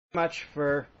Much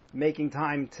for making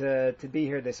time to be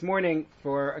here this morning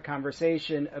for a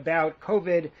conversation about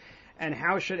COVID and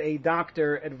how should a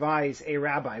doctor advise a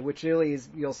rabbi, which really is,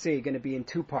 you'll see, going to be in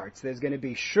two parts. There's going to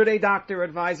be should a doctor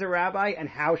advise a rabbi and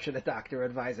how should a doctor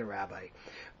advise a rabbi,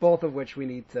 both of which we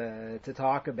need to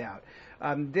talk about.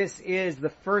 This is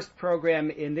the first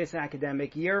program in this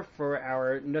academic year for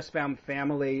our Nussbaum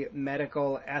Family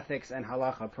Medical Ethics and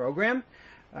Halacha program.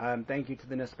 Thank you to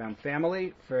the Nussbaum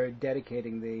family for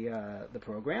dedicating the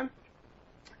program.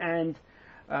 And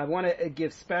I want to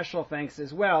give special thanks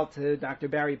as well to Dr.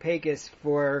 Barry Pecos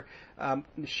for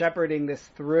shepherding this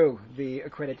through the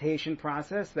accreditation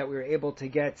process, that we were able to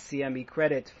get CME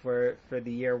credit for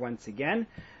the year once again.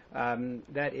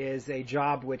 That is a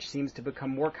job which seems to become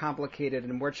more complicated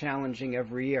and more challenging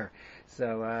every year.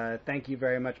 So thank you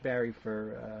very much, Barry,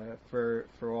 for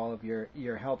all of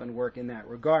your help and work in that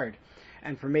regard,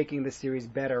 and for making the series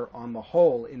better on the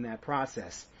whole in that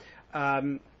process.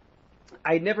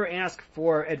 I never ask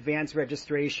for advance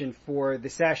registration for the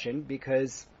session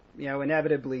because,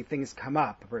 inevitably things come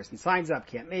up. A person signs up,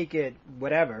 can't make it,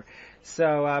 whatever.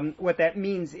 So what that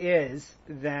means is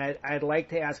that I'd like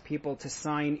to ask people to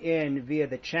sign in via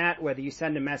the chat, whether you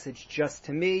send a message just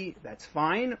to me, that's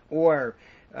fine, or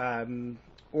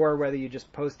whether you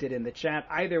just post it in the chat.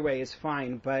 Either way is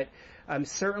fine, but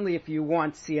certainly if you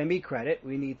want CME credit,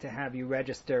 we need to have you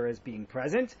register as being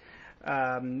present.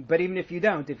 But even if you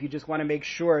don't, if you just want to make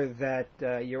sure that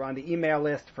you're on the email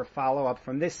list for follow-up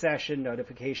from this session,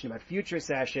 notification about future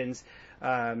sessions,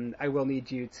 I will need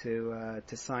you to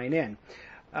sign in.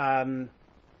 Our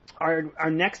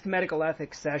next medical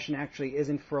ethics session actually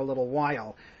isn't for a little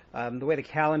while. The way the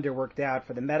calendar worked out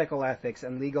for the medical ethics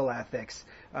and legal ethics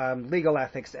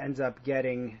ends up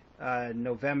getting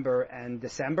November and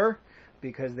December,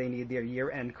 because they need their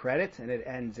year-end credit, and it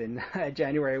ends in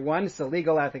January 1. So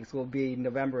legal ethics will be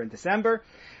November and December.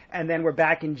 And then we're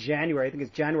back in January, I think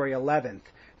it's January 11th,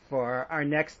 for our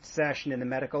next session in the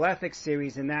medical ethics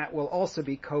series, and that will also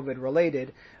be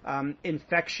COVID-related.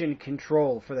 Infection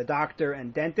control for the doctor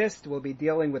and dentist. We'll be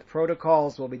dealing with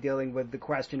protocols. We'll be dealing with the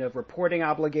question of reporting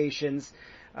obligations.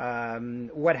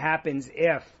 What happens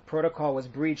if protocol was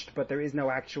breached but there is no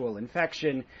actual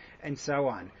infection, and so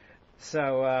on.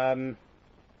 So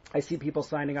I see people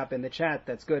signing up in the chat.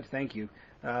 That's good. Thank you.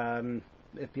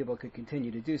 If people could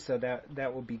continue to do so,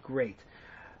 that would be great.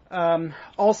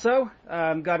 Also,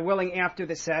 God willing, after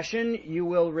the session, you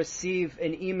will receive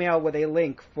an email with a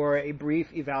link for a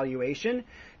brief evaluation.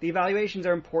 The evaluations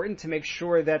are important to make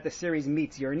sure that the series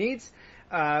meets your needs,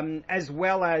 as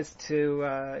well as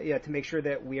to make sure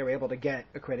that we are able to get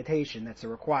accreditation. That's a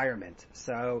requirement.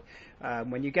 So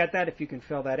when you get that, if you can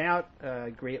fill that out,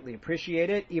 greatly appreciate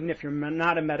it. Even if you're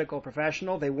not a medical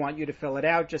professional, they want you to fill it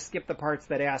out. Just skip the parts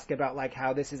that ask about like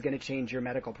how this is going to change your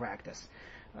medical practice.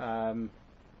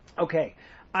 Okay,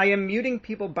 I am muting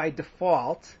people by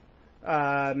default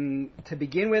to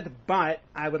begin with, but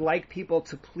I would like people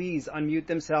to please unmute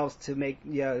themselves to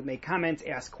make comments,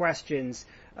 ask questions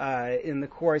in the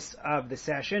course of the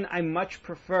session. I much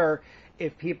prefer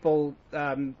if people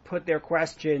put their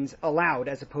questions aloud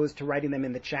as opposed to writing them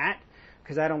in the chat,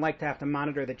 because I don't like to have to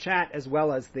monitor the chat as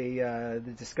well as the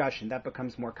discussion. That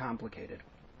becomes more complicated.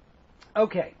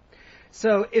 Okay,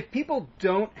 so if people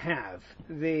don't have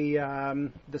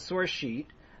the source sheet,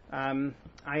 I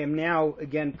am now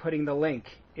again putting the link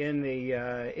in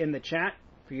the chat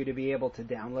for you to be able to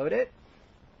download it.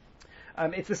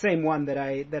 It's the same one that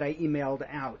I emailed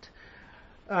out.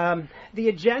 The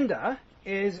agenda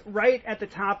is right at the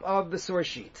top of the source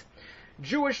sheet.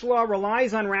 Jewish law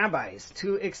relies on rabbis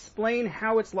to explain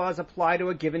how its laws apply to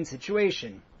a given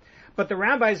situation, but the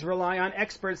rabbis rely on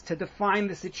experts to define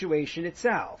the situation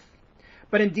itself.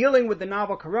 But in dealing with the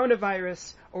novel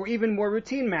coronavirus, or even more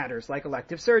routine matters like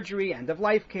elective surgery,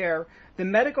 end-of-life care, the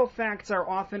medical facts are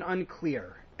often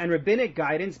unclear, and rabbinic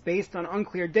guidance based on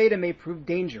unclear data may prove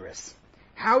dangerous.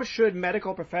 How should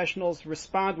medical professionals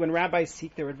respond when rabbis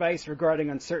seek their advice regarding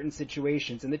uncertain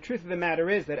situations? And the truth of the matter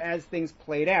is that as things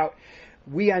played out,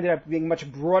 we ended up being much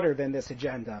broader than this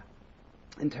agenda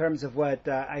in terms of what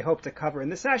I hope to cover in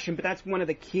the session, but that's one of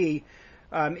the key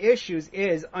issues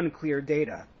is unclear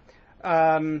data.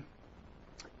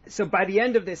 So by the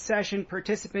end of this session,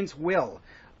 participants will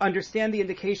understand the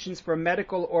indications for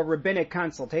medical or rabbinic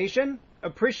consultation,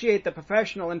 appreciate the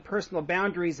professional and personal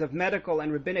boundaries of medical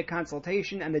and rabbinic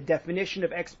consultation and the definition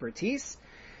of expertise,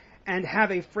 and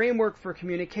have a framework for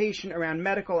communication around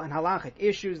medical and halachic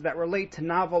issues that relate to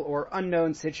novel or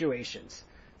unknown situations.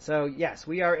 So yes,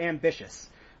 we are ambitious.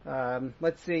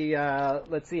 Let's see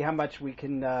how much we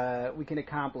can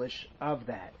accomplish of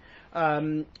that.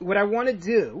 What I want to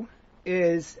do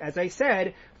is, as I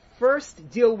said, first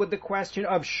deal with the question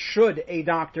of should a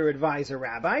doctor advise a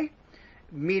rabbi,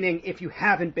 meaning if you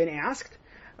haven't been asked,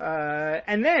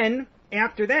 and then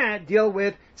after that deal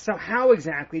with, so how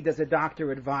exactly does a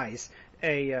doctor advise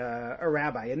a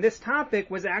rabbi? And this topic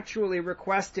was actually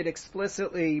requested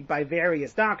explicitly by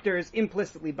various doctors,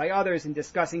 implicitly by others in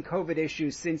discussing COVID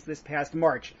issues since this past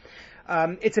March.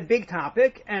 It's a big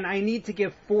topic, and I need to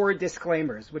give 4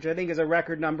 disclaimers, which I think is a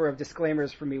record number of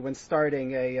disclaimers for me when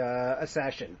starting a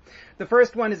session. The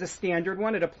first one is a standard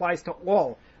one. It applies to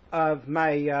all of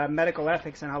my medical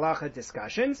ethics and halacha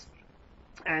discussions,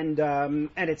 and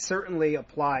it certainly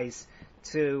applies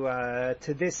to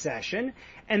this session,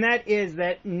 and that is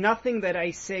that nothing that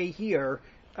I say here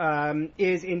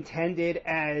is intended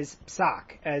as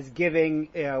psak, as giving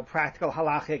practical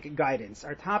halachic guidance.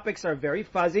 Our topics are very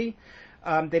fuzzy.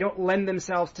 They don't lend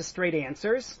themselves to straight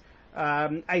answers.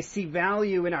 I see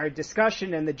value in our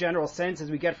discussion and the general sense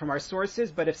as we get from our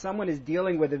sources, but if someone is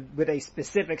dealing with a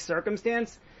specific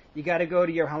circumstance, you got to go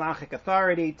to your halachic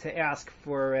authority to ask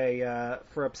for a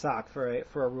psak,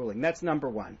 for a ruling. That's number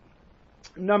one.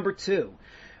 Number 2,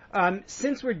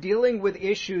 since we're dealing with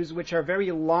issues which are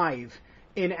very live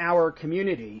in our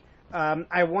community,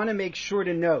 I want to make sure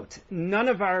to note none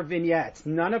of our vignettes,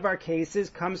 none of our cases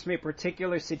comes from a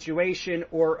particular situation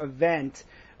or event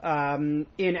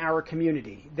in our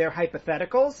community. They're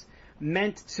hypotheticals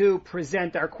meant to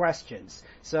present our questions.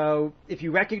 So if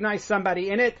you recognize somebody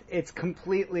in it, it's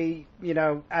completely,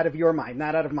 out of your mind,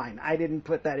 not out of mine. I didn't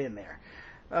put that in there.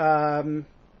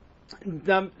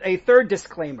 A third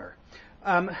disclaimer.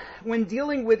 When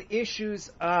dealing with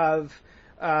issues of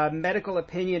medical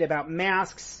opinion about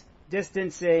masks,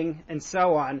 distancing, and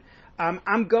so on,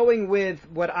 I'm going with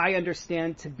what I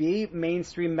understand to be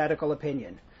mainstream medical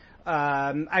opinion.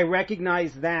 I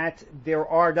recognize that there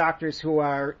are doctors who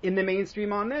are in the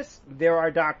mainstream on this. There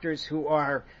are doctors who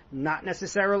are not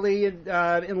necessarily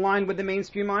in line with the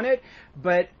mainstream on it,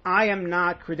 but I am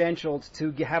not credentialed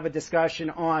to have a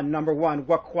discussion on, number 1,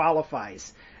 what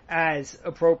qualifies as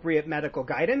appropriate medical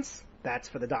guidance. That's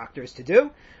for the doctors to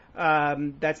do.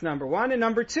 That's number 1. And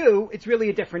number 2, it's really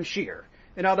a different shear.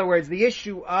 In other words, the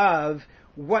issue of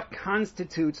what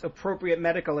constitutes appropriate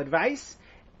medical advice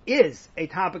is a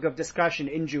topic of discussion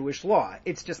in Jewish law.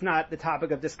 It's just not the topic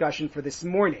of discussion for this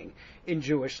morning in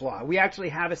Jewish law. We actually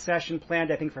have a session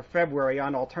planned, I think, for February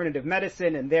on alternative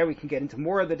medicine, and there we can get into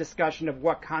more of the discussion of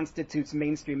what constitutes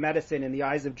mainstream medicine in the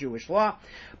eyes of Jewish law.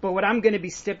 But what I'm going to be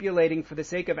stipulating for the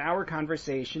sake of our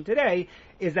conversation today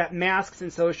is that masks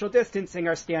and social distancing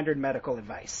are standard medical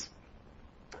advice.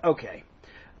 Okay.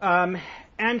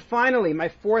 And finally, my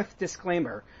 4th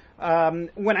disclaimer.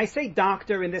 When I say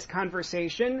doctor in this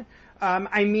conversation,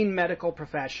 I mean medical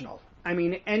professional. I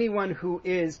mean anyone who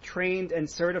is trained and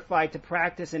certified to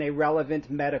practice in a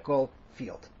relevant medical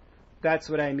field. That's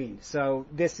what I mean. So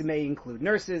this may include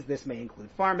nurses, this may include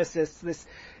pharmacists, this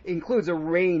includes a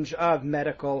range of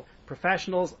medical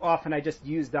professionals. Often I just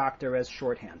use doctor as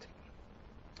shorthand.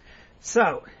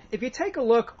 So if you take a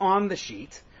look on the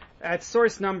sheet at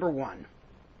source number 1,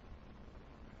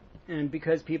 and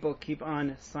because people keep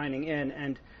on signing in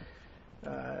and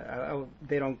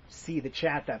they don't see the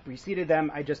chat that preceded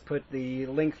them, I just put the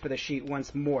link for the sheet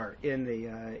once more in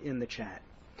the chat.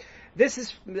 This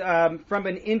is from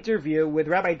an interview with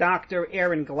Rabbi Dr.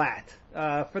 Aaron Glatt.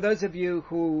 For those of you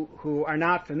who are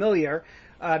not familiar,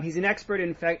 he's an expert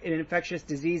in infectious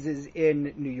diseases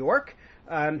in New York.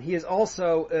 He is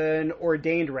also an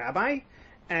ordained rabbi.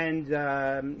 And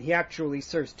he actually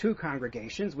serves 2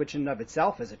 congregations, which in and of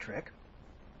itself is a trick.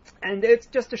 And it's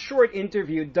just a short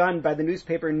interview done by the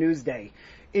newspaper Newsday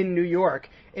in New York,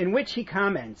 in which he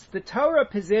comments, the Torah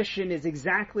position is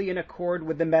exactly in accord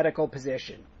with the medical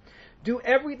position. Do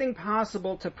everything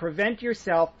possible to prevent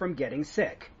yourself from getting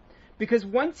sick. Because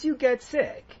once you get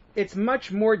sick, it's much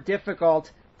more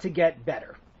difficult to get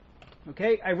better.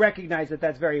 Okay, I recognize that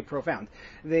that's very profound.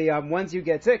 Once you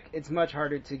get sick, it's much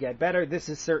harder to get better. This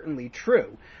is certainly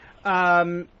true,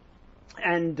 and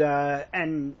I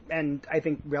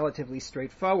think relatively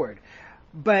straightforward.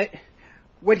 But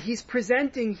what he's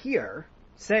presenting here,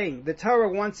 saying the Torah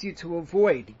wants you to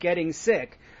avoid getting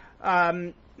sick,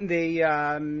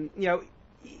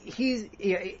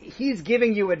 he's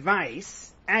giving you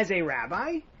advice as a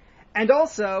rabbi and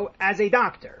also as a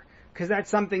doctor, because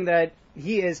that's something that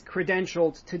he is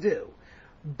credentialed to do.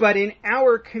 But in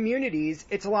our communities,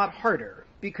 it's a lot harder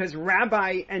because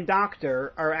rabbi and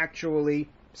doctor are actually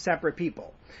separate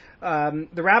people. The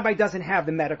rabbi doesn't have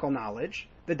the medical knowledge.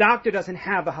 The doctor doesn't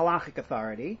have the halachic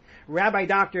authority. Rabbi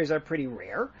doctors are pretty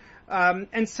rare.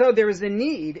 And so there is a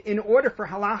need, in order for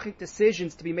halachic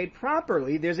decisions to be made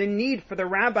properly, there's a need for the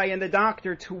rabbi and the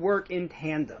doctor to work in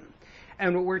tandem.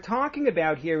 And what we're talking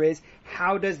about here is,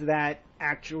 how does that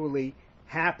actually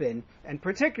happen, and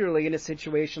particularly in a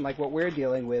situation like what we're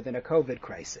dealing with in a COVID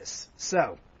crisis.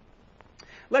 So,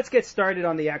 let's get started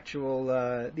on the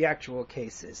actual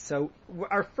cases. So,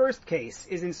 our first case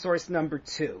is in source number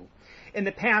 2. In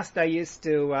the past, I used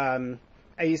to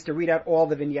read out all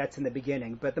the vignettes in the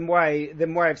beginning, but the more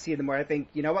I've seen, the more I think,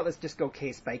 you know what, let's just go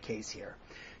case by case here.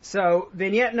 So,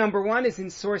 vignette number 1 is in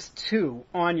source 2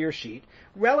 on your sheet.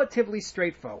 Relatively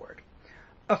straightforward.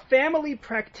 A family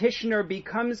practitioner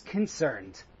becomes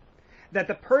concerned that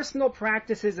the personal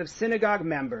practices of synagogue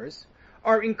members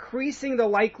are increasing the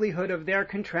likelihood of their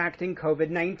contracting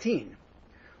COVID-19.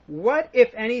 What,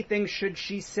 if anything, should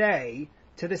she say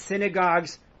to the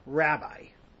synagogue's rabbi?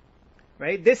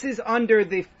 Right? This is under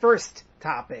the first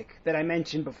topic that I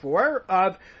mentioned before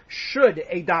of, should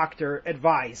a doctor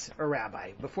advise a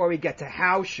rabbi? Before we get to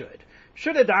how should.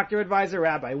 Should a doctor advise a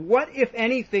rabbi? What, if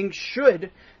anything,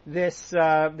 should this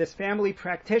family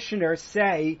practitioner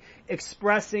say,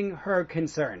 expressing her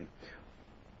concern?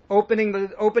 Opening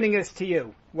this to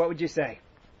you. What would you say?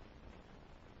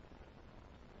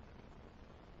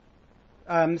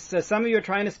 So some of you are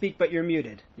trying to speak, but you're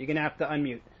muted. You're going to have to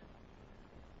unmute.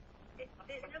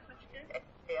 There's no question.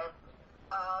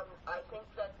 I think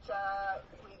that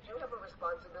we do have a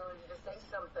responsibility to say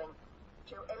something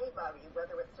to anybody,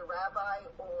 whether it's a rabbi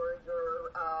or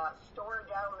your store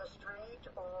down the street,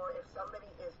 or if somebody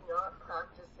is not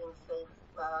practicing safe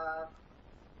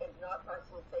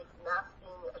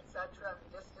masking, etc.,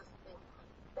 distancing,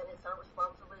 then it's our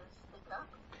responsibility to speak up.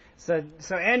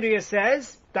 So Andrea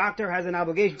says, doctor has an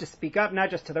obligation to speak up,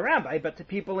 not just to the rabbi, but to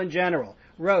people in general.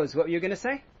 Rose, what were you going to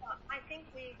say? I think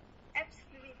we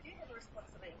absolutely do have a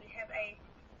responsibility. We have a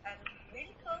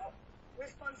medical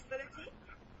responsibility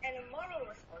and a moral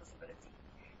responsibility.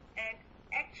 And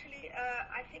actually,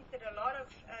 I think that a lot of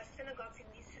synagogues in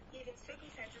these even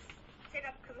circumstances set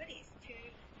up committees to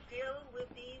deal with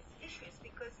these issues,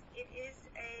 because it is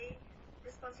a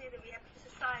responsibility that we have to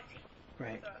society.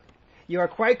 Right. So, you are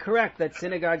quite correct that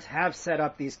synagogues have set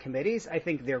up these committees. I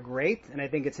think they're great, and I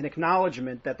think it's an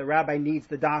acknowledgement that the rabbi needs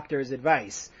the doctor's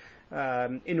advice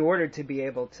in order to be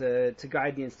able to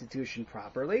guide the institution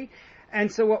properly. And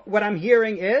so what I'm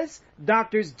hearing is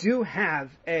doctors do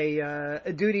have a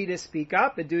duty to speak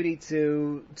up, a duty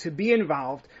to be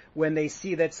involved when they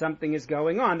see that something is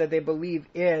going on that they believe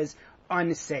is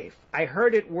unsafe. I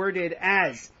heard it worded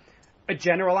as a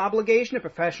general obligation, a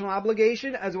professional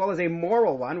obligation, as well as a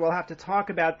moral one. We'll have to talk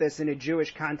about this in a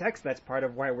Jewish context. That's part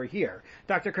of why we're here.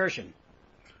 Dr. Kirshen.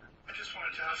 I just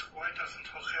wanted to ask, why doesn't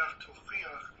Tocheach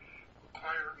Tochiach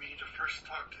require me to first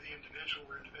talk to the individual,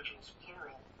 or individuals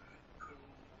plural, who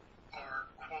are,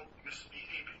 quote,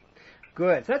 misbehaving?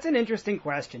 Good. So that's an interesting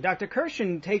question. Dr.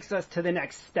 Kirshen takes us to the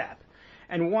next step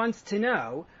and wants to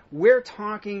know, we're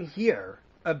talking here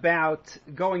about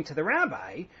going to the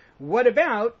rabbi. What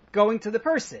about going to the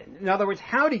person? In other words,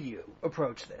 how do you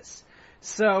approach this?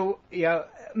 So,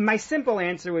 my simple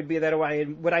answer would be that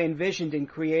what I envisioned in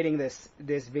creating this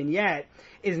vignette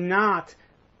is not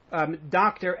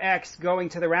Dr. X going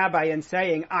to the rabbi and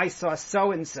saying, I saw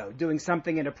so-and-so doing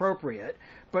something inappropriate,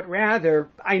 but rather,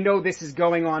 I know this is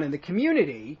going on in the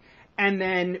community, and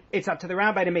then it's up to the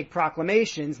rabbi to make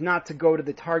proclamations, not to go to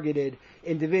the targeted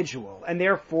individual. And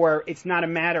therefore, it's not a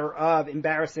matter of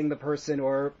embarrassing the person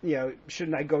or,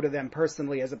 shouldn't I go to them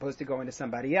personally as opposed to going to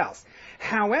somebody else.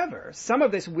 However, some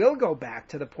of this will go back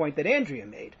to the point that Andrea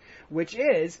made, which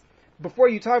is, before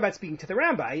you talk about speaking to the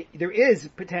rabbi, there is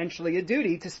potentially a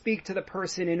duty to speak to the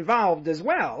person involved as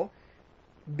well,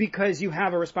 because you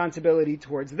have a responsibility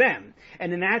towards them.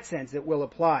 And in that sense, it will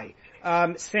apply.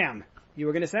 Sam, you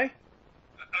were going to say?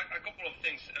 A couple of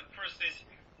things. First is,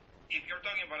 if you're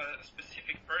talking about a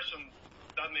specific person,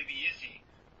 that may be easy.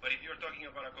 But if you're talking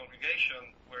about a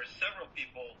congregation where several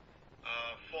people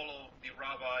follow the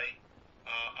rabbi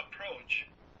approach,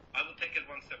 I will take it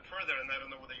one step further, and I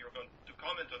don't know whether you're going to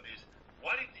comment on this.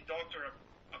 What if the doctor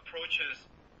approaches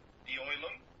the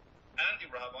oilam and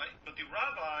the rabbi, but the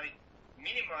rabbi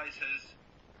minimizes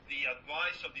the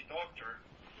advice of the doctor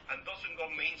and doesn't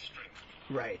go mainstream?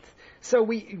 Right. So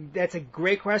that's a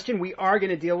great question. We are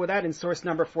going to deal with that in source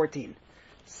number 14.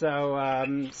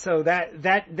 So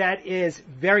that is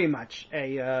very much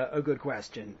a good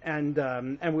question, and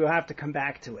we'll have to come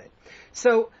back to it.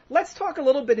 So let's talk a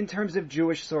little bit in terms of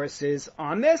Jewish sources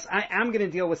on this. I am going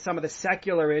to deal with some of the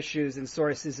secular issues and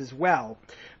sources as well,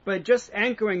 but just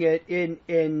anchoring it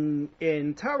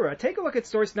in Torah. Take a look at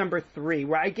source number 3,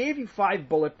 where I gave you 5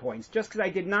 bullet points, just because I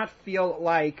did not feel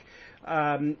like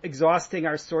exhausting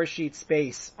our source sheet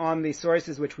space on the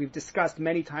sources which we've discussed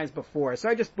many times before. So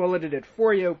I just bulleted it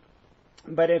for you,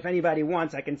 but if anybody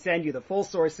wants, I can send you the full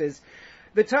sources.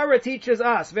 The Torah teaches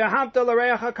us, "V'ahavta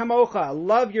l'reacha kamocha,"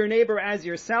 love your neighbor as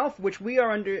yourself, which we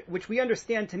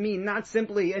understand to mean not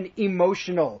simply an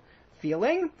emotional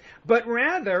feeling, but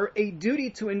rather a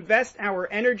duty to invest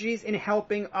our energies in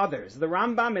helping others. The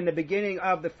Rambam, in the beginning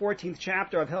of the 14th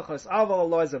chapter of Hilchos Aval,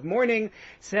 Laws of Mourning,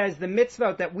 says the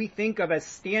mitzvot that we think of as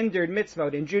standard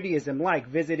mitzvot in Judaism, like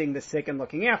visiting the sick and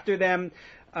looking after them,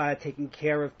 taking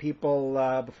care of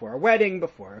people before a wedding,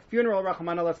 before a funeral,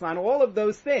 Rachmana litzlan, all of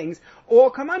those things all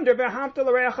come under V'ahavta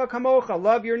l'reacha kamocha,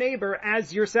 love your neighbor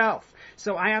as yourself.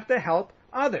 So I have to help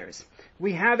others.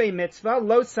 We have a mitzvah,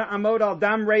 lo sa'amod al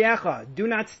dam reyecha, do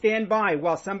not stand by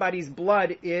while somebody's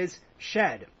blood is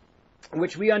shed,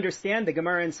 which we understand, the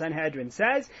Gemara in Sanhedrin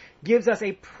says, gives us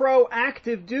a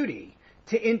proactive duty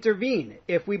to intervene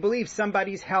if we believe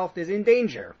somebody's health is in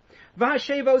danger.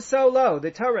 V'hashevo solo,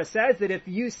 the Torah says that if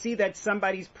you see that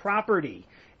somebody's property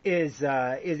is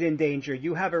in danger,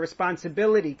 you have a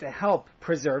responsibility to help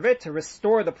preserve it, to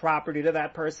restore the property to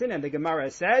that person, and the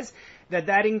Gemara says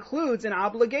that includes an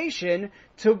obligation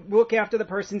to look after the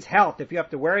person's health. If you have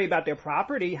to worry about their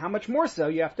property, how much more so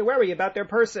you have to worry about their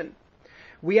person.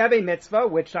 We have a mitzvah,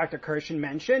 which Dr. Kirshen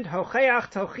mentioned,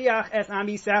 Hocheach tochiach es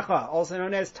amisecha, also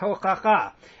known as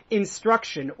tochacha,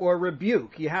 instruction or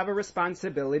rebuke. You have a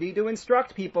responsibility to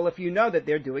instruct people if you know that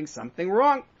they're doing something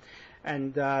wrong.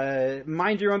 And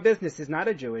mind your own business is not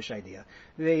a Jewish idea.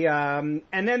 And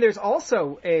then there's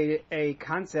also a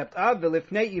concept of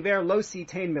v'lifnei iver lo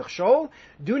sitein michshol,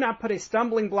 do not put a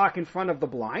stumbling block in front of the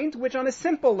blind, which on a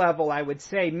simple level I would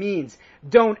say means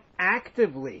don't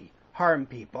actively harm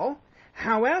people.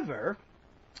 However,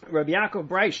 Rabbi Yaakov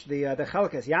Breish, the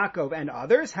Chelkas Yaakov, and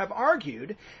others have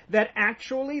argued that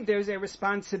actually there's a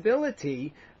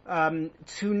responsibility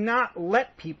to not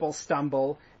let people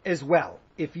stumble as well.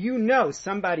 If you know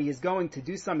somebody is going to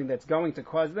do something that's going to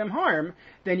cause them harm,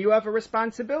 then you have a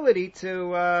responsibility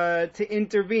to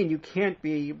intervene. You can't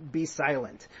be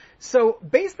silent. So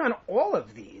based on all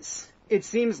of these, it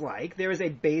seems like there is a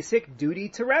basic duty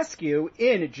to rescue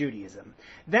in Judaism.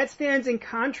 That stands in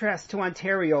contrast to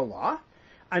Ontario law.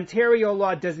 Ontario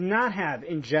law does not have,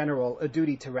 in general, a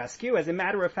duty to rescue. As a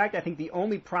matter of fact, I think the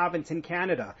only province in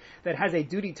Canada that has a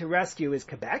duty to rescue is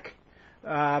Quebec.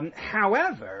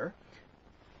 However,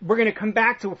 we're going to come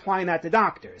back to applying that to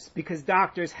doctors, because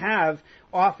doctors have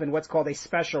often what's called a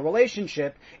special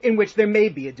relationship in which there may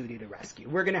be a duty to rescue.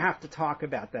 We're going to have to talk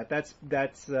about that.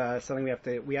 That's something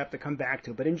we have to come back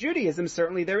to. But in Judaism,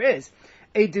 certainly there is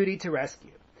a duty to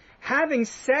rescue. Having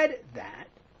said that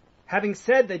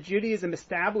Judaism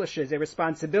establishes a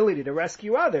responsibility to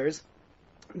rescue others,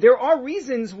 there are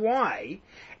reasons why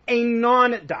a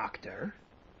non-doctor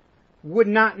would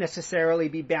not necessarily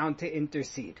be bound to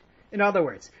intercede. In other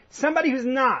words, somebody who's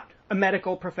not a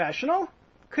medical professional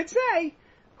could say,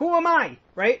 who am I,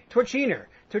 right? Torczyner.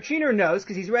 Torczyner knows,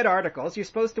 because he's read articles, you're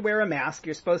supposed to wear a mask,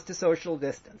 you're supposed to social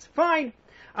distance. Fine.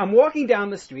 I'm walking down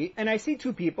the street, and I see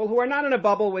two people who are not in a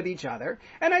bubble with each other,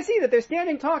 and I see that they're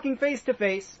standing talking face to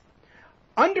face.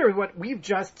 Under what we've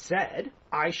just said,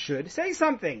 I should say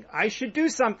something. I should do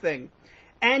something.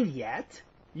 And yet,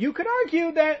 you could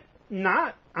argue that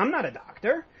I'm not a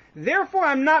doctor. Therefore,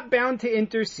 I'm not bound to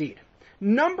intercede.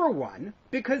 Number one,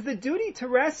 because the duty to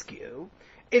rescue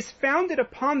is founded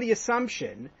upon the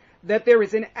assumption that there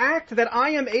is an act that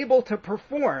I am able to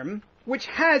perform which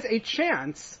has a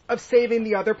chance of saving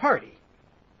the other party.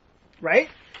 Right?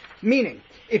 Meaning,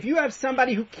 if you have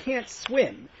somebody who can't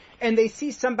swim and they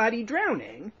see somebody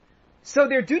drowning, so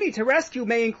their duty to rescue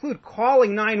may include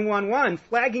calling 911,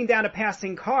 flagging down a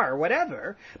passing car,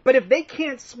 whatever, but if they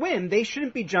can't swim, they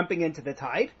shouldn't be jumping into the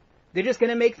tide. They're just going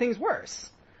to make things worse.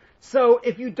 So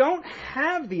if you don't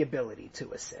have the ability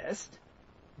to assist,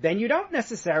 then you don't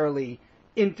necessarily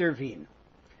intervene.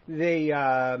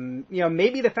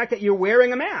 Maybe the fact that you're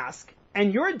wearing a mask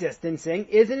and you're distancing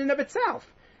is in and of itself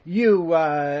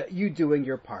you doing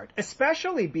your part,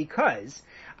 especially because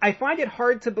I find it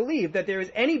hard to believe that there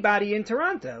is anybody in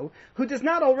Toronto who does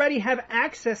not already have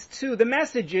access to the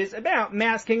messages about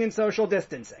masking and social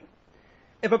distancing.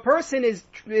 If a person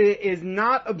is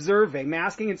not observing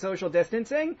masking and social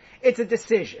distancing, it's a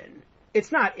decision.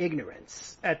 it's not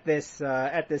ignorance at this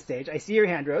stage. I see your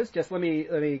hand, Rose. Just let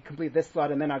me complete this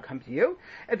thought and then I'll come to you.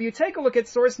 If you take a look at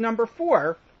source number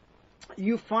 4,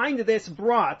 you find this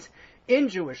brought in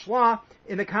Jewish law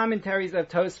in the commentaries of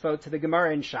Tosfot to the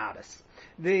Gemara in Shabbos.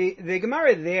 The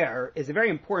Gemara there is a very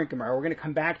important Gemara. We're going to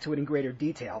come back to it in greater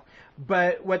detail.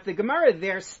 But what the Gemara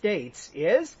there states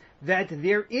is that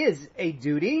there is a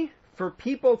duty for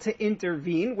people to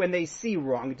intervene when they see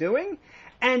wrongdoing,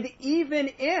 and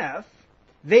even if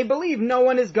they believe no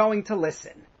one is going to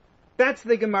listen. That's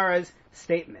the Gemara's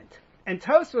statement. And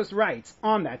Tosfos writes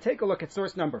on that, take a look at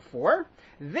source number 4,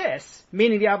 this,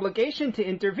 meaning the obligation to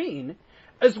intervene,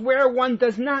 is where one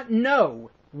does not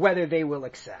know whether they will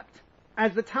accept.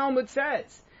 As the Talmud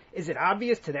says, is it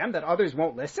obvious to them that others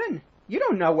won't listen? You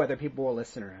don't know whether people will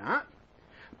listen or not.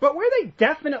 But where they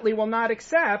definitely will not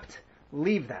accept,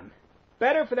 leave them.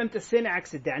 Better for them to sin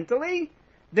accidentally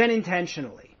than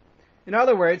intentionally. In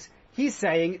other words, he's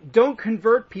saying, don't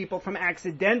convert people from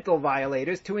accidental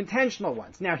violators to intentional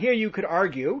ones. Now, here you could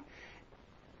argue,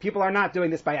 people are not doing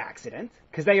this by accident,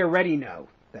 because they already know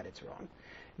that it's wrong.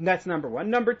 And that's number 1.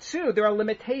 Number 2, there are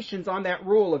limitations on that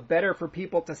rule of better for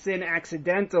people to sin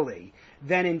accidentally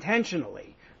than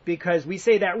intentionally, because we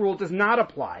say that rule does not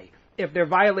apply if they're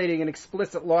violating an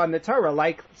explicit law in the Torah,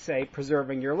 like, say,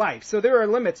 preserving your life. So there are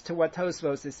limits to what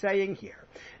Tosfos is saying here.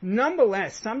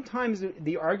 Nonetheless, sometimes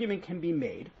the argument can be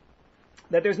made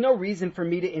that there's no reason for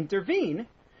me to intervene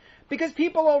because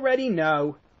people already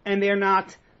know and they're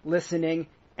not listening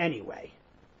anyway.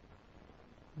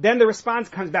 Then the response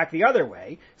comes back the other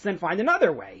way, so then find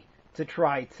another way to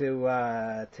try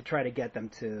to get them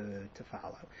to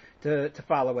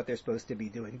follow what they're supposed to be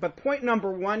doing. But point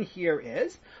number 1 here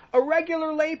is a regular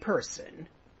layperson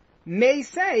may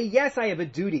say, yes, I have a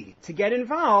duty to get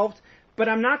involved, but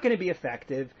I'm not going to be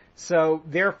effective, so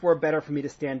therefore better for me to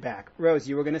stand back. Rose,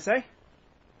 you were going to say?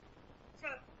 So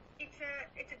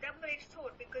it's a double-edged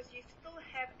sword because you still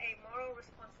have a moral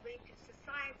responsibility to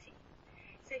society.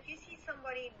 So if you see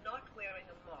somebody not wearing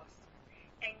a mask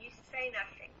and you say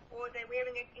nothing, or they're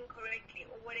wearing it incorrectly,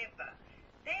 or whatever,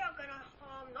 they are going to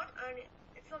harm not only,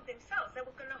 it's not themselves, they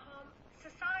were going to harm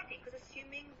society, because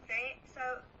assuming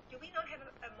so do we not have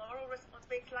a moral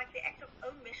responsibility? It's like the act of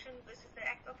omission versus the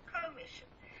act of commission.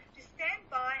 To stand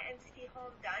by and see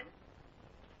harm done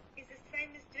is the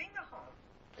same as doing the harm.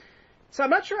 So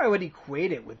I'm not sure I would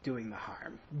equate it with doing the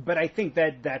harm, but I think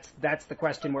that's the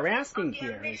question we're asking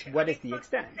here, is what is the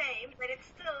extent? It's not the same, but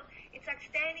it's like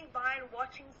standing by and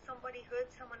watching somebody hurt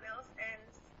someone else and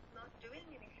not doing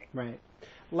anything. Right.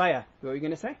 Leah, what were you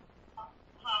going to say?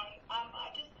 Hi.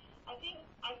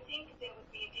 I think there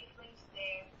would be a difference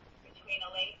there between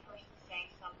a lay person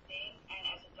saying something and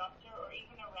as a doctor or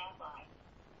even a rabbi.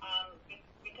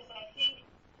 Because I think,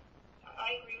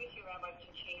 I agree with you, Rabbi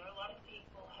Torczyner. A lot of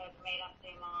people have made up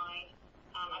their mind.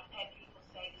 I've had people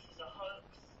say this is a hoax.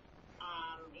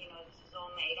 This is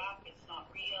all made up. It's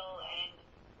not real. And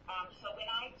so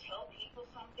when I tell people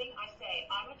something, I say,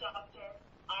 I'm a doctor.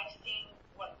 I've seen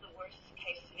what the worst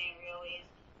case scenario is.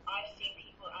 I've seen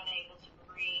people unable to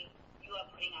breathe. You are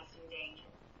putting us in danger.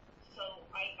 So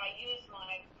I use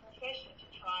my profession to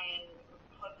try and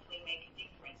hopefully make a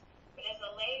difference. But as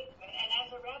a lay, and as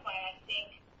a rabbi, I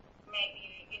think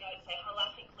maybe, say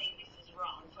halakhically this is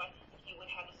wrong. So I think you would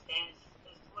have a stance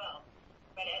as well.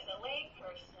 But as a lay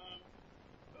person,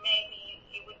 maybe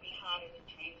it would be harder to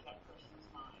change that person's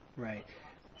mind. Right.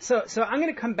 So I'm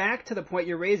going to come back to the point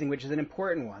you're raising, which is an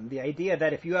important one. The idea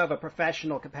that if you have a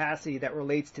professional capacity that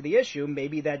relates to the issue,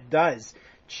 maybe that does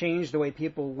change the way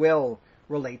people will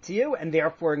relate to you and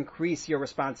therefore increase your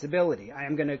responsibility. I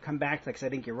am going to come back to that because I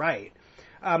think you're right.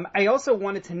 I also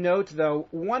wanted to note, though,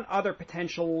 one other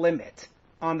potential limit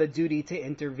on the duty to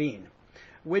intervene,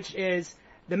 which is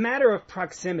the matter of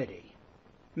proximity.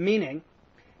 Meaning,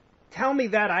 tell me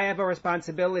that I have a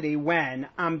responsibility when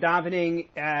I'm davening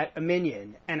at a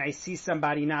minyan and I see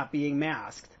somebody not being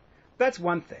masked. That's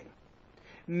one thing.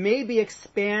 Maybe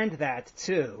expand that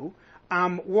to,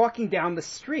 I'm walking down the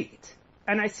street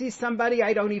and I see somebody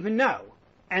I don't even know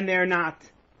and they're not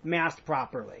masked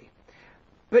properly.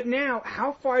 But now,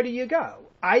 how far do you go?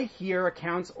 I hear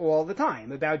accounts all the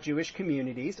time about Jewish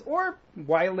communities, or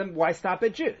why stop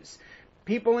at Jews?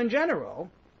 People in general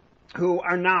who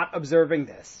are not observing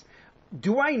this.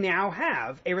 Do I now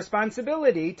have a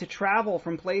responsibility to travel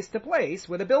from place to place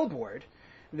with a billboard?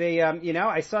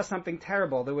 I saw something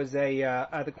terrible. There was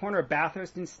at the corner of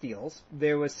Bathurst and Steeles,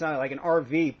 there was like an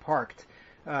RV parked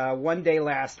one day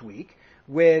last week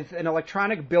with an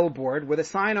electronic billboard with a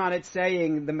sign on it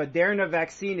saying the Moderna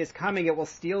vaccine is coming, it will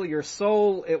steal your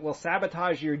soul, it will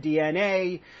sabotage your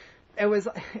DNA.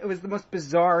 the most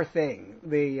bizarre thing.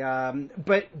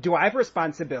 But do I have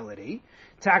responsibility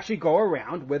to actually go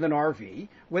around with an RV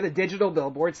with a digital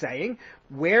billboard saying,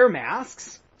 wear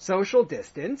masks, social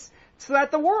distance, so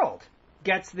that the world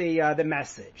gets the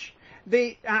message?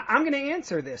 I'm going to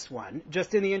answer this one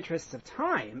just in the interests of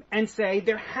time and say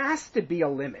there has to be a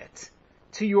limit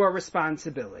to your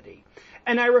responsibility.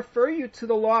 And I refer you to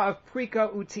the law of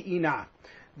prika uti'ina.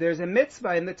 There's a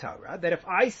mitzvah in the Torah that if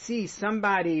I see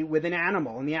somebody with an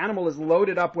animal and the animal is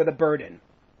loaded up with a burden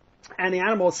and the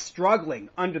animal is struggling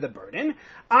under the burden,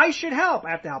 I should help.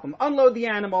 I have to help him unload the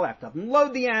animal. I have to help him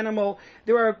load the animal.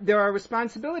 There are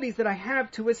responsibilities that I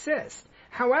have to assist.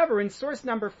 However, in source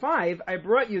number 5, I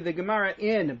brought you the Gemara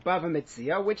in Bava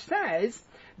Metzia, which says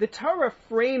the Torah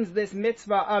frames this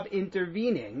mitzvah of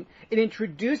intervening. It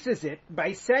introduces it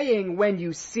by saying when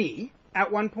you see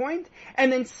at one point, and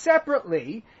then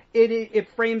separately it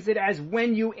frames it as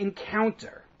when you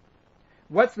encounter.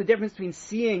 What's the difference between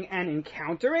seeing and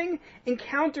encountering?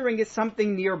 Encountering is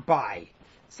something nearby,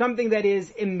 something that is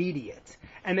immediate.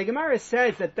 And the Gemara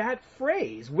says that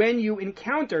phrase, when you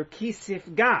encounter,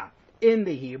 kisifga, in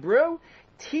the Hebrew,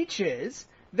 teaches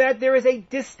that there is a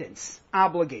distance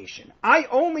obligation. I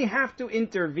only have to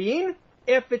intervene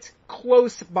if it's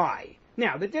close by.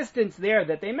 Now, the distance there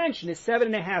that they mention is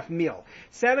 7.5 mil.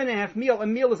 7.5 mil, a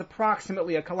mil is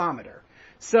approximately a kilometer.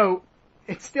 So,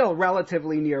 it's still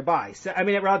relatively nearby.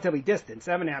 Relatively distant,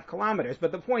 7.5 kilometers.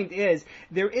 But the point is,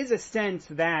 there is a sense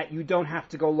that you don't have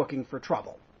to go looking for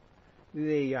trouble.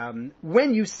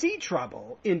 When you see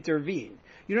trouble, intervene.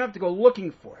 You don't have to go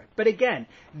looking for it. But again,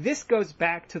 this goes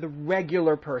back to the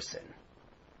regular person.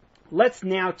 Let's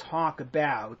now talk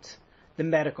about the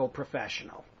medical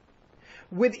professional.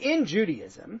 Within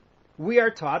Judaism, we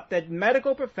are taught that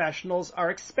medical professionals are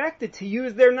expected to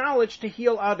use their knowledge to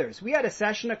heal others. We had a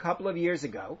session a couple of years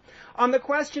ago on the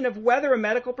question of whether a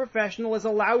medical professional is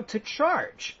allowed to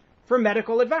charge for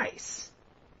medical advice.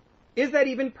 Is that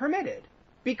even permitted?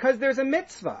 Because there's a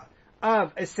mitzvah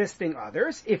of assisting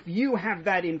others. If you have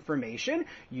that information,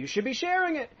 you should be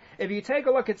sharing it. If you take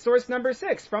a look at source number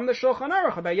 6 from the Shulchan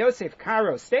Aruch, Rabbi Yosef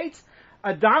Karo states,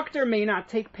 a doctor may not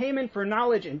take payment for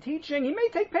knowledge and teaching. He may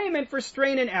take payment for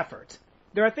strain and effort.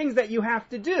 There are things that you have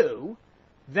to do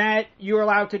that you're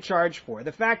allowed to charge for.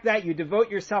 The fact that you devote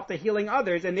yourself to healing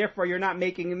others and therefore you're not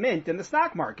making a mint in the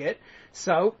stock market,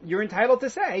 so you're entitled to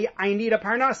say, I need a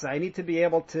parnasa, I need to be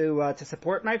able to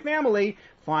support my family.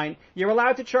 Fine. You're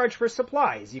allowed to charge for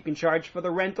supplies. You can charge for the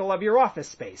rental of your office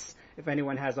space, if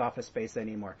anyone has office space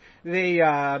anymore.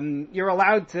 You're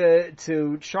allowed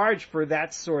to charge for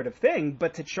that sort of thing,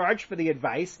 but to charge for the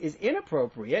advice is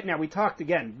inappropriate. Now, we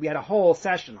had a whole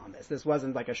session on this. This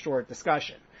wasn't like a short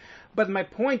discussion. But my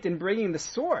point in bringing the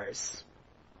source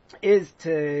is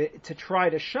to try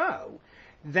to show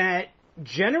that,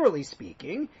 generally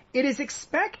speaking, it is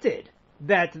expected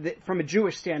that, from a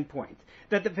Jewish standpoint,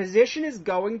 that the physician is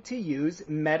going to use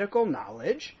medical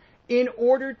knowledge in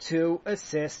order to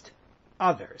assist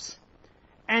others.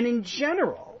 And in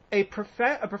general, a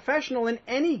professional in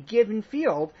any given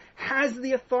field has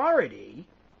the authority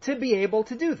to be able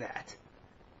to do that.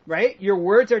 Right? Your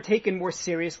words are taken more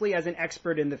seriously as an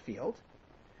expert in the field.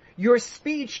 Your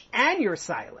speech and your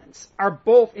silence are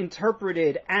both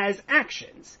interpreted as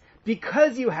actions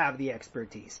because you have the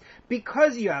expertise,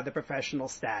 because you have the professional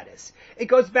status. It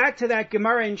goes back to that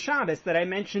Gemara in Shabbos that I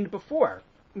mentioned before,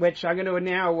 which I'm going to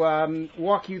now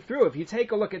walk you through. If you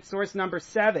take a look at source number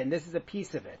 7, this is a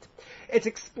piece of it. It's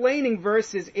explaining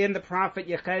verses in the prophet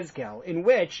Yechezkel, in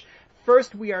which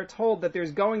first we are told that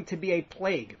there's going to be a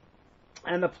plague.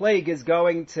 And the plague is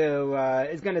going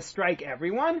to strike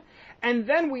everyone. And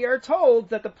then we are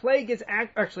told that the plague is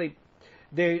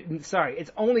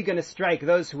it's only going to strike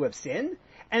those who have sinned.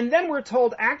 And then we're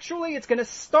told actually it's going to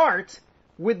start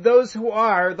with those who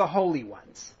are the holy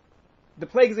ones. The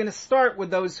plague is going to start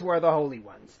with those who are the holy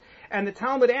ones. And the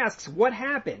Talmud asks, what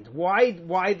happened? Why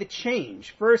the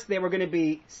change? First they were going to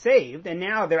be saved, and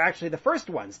now they're actually the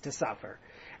first ones to suffer.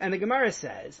 And the Gemara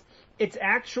says, it's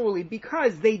actually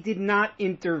because they did not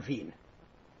intervene.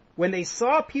 When they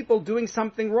saw people doing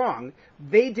something wrong,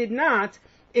 they did not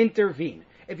intervene.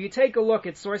 If you take a look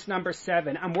at source number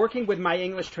 7, I'm working with my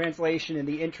English translation in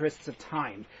the interests of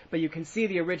time, but you can see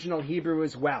the original Hebrew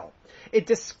as well. It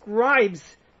describes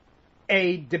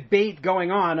a debate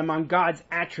going on among God's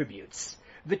attributes.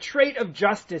 The trait of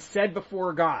justice said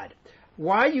before God,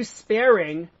 why are you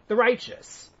sparing the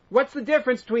righteous? What's the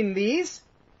difference between these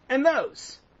and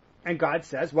those? And God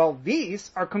says, well,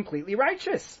 these are completely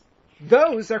righteous.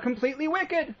 Those are completely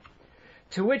wicked.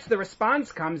 To which the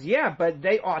response comes, yeah, but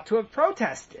they ought to have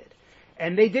protested.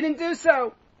 And they didn't do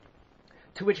so.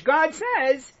 To which God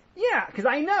says, yeah, because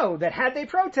I know that had they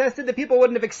protested, the people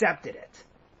wouldn't have accepted it.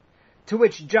 To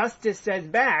which justice says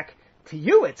back, to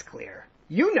you it's clear.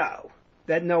 You know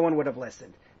that no one would have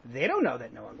listened. They don't know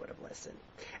that no one would have listened.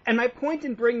 And my point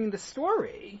in bringing the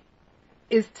story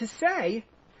is to say,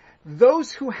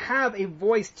 those who have a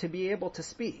voice to be able to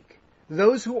speak,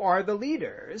 those who are the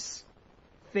leaders,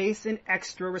 face an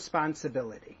extra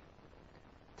responsibility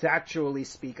to actually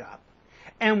speak up.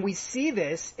 And we see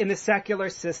this in the secular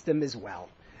system as well.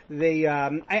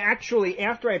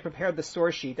 After I prepared the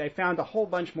source sheet, I found a whole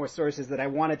bunch more sources that I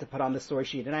wanted to put on the source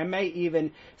sheet, and I may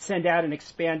even send out an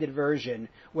expanded version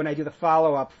when I do the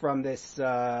follow-up from this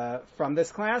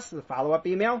class, the follow-up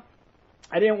email.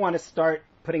 I didn't want to start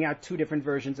putting out two different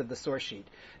versions of the source sheet.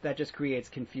 That just creates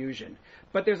confusion.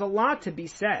 But there's a lot to be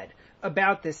said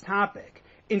about this topic.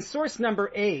 In source number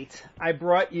 8, I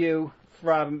brought you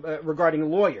from regarding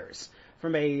lawyers,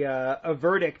 from a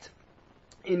verdict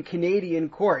in Canadian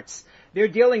courts. They're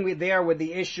dealing with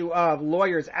the issue of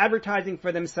lawyers advertising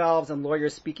for themselves and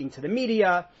lawyers speaking to the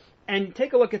media. And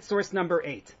take a look at source number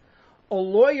 8. A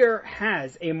lawyer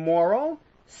has a moral,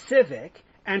 civic,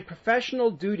 and professional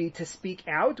duty to speak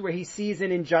out where he sees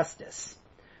an injustice.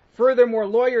 Furthermore,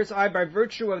 lawyers are, by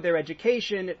virtue of their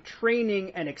education,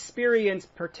 training, and experience,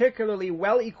 particularly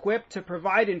well equipped to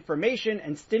provide information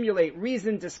and stimulate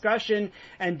reasoned discussion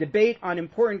and debate on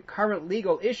important current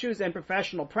legal issues and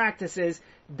professional practices, ...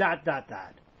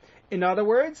 In other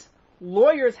words,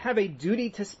 lawyers have a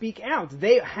duty to speak out.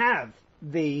 They have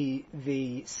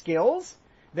the skills,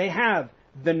 they have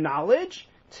the knowledge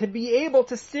to be able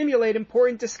to stimulate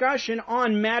important discussion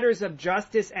on matters of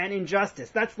justice and injustice.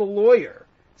 That's the lawyer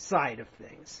side of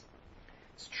things.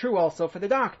 It's true also for the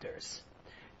doctors.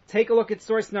 Take a look at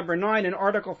source number 9, an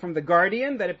article from The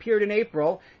Guardian that appeared in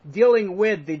April dealing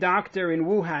with the doctor in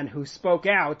Wuhan who spoke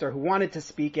out, or who wanted to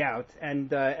speak out,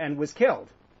 and was killed.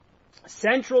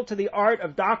 Central to the art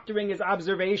of doctoring is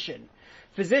observation.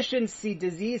 Physicians see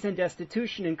disease and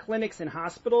destitution in clinics and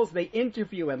hospitals. They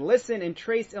interview and listen and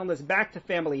trace illness back to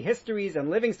family histories and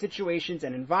living situations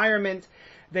and environment.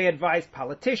 They advise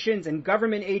politicians and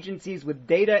government agencies with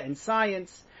data and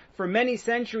science. For many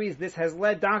centuries, this has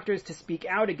led doctors to speak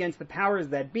out against the powers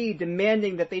that be,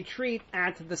 demanding that they treat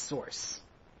at the source.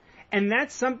 And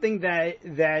that's something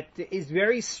that is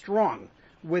very strong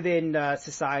within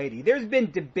society. There's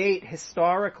been debate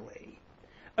historically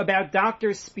about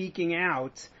doctors speaking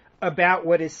out about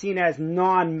what is seen as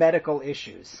non-medical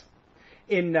issues.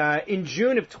 In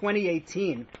June of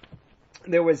 2018,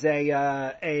 there was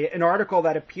an article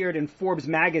that appeared in Forbes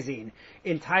magazine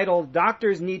entitled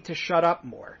 "Doctors Need to Shut Up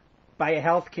More" by a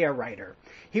healthcare writer.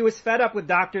 He was fed up with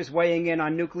doctors weighing in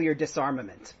on nuclear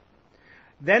disarmament.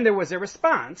 Then there was a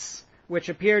response, which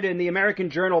appeared in the American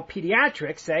journal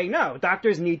Pediatrics, saying, no,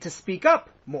 doctors need to speak up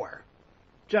more.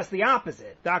 Just the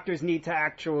opposite. Doctors need to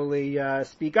actually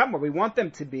speak up more. We want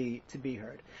them to be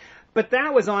heard. But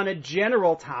that was on a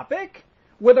general topic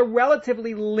with a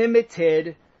relatively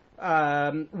limited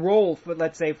role for,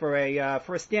 let's say, for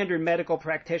a standard medical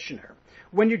practitioner.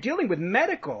 When you're dealing with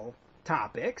medical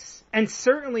topics, and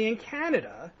certainly in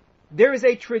Canada, there is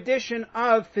a tradition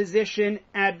of physician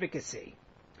advocacy.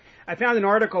 I found an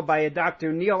article by a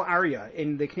Dr. Neil Arya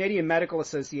in the Canadian Medical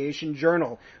Association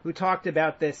Journal who talked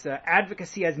about this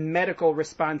advocacy as medical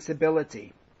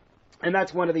responsibility. And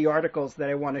that's one of the articles that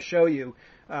I want to show you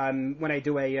when I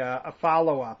do a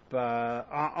follow-up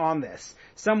on this.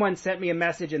 Someone sent me a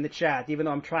message in the chat, even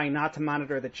though I'm trying not to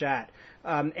monitor the chat,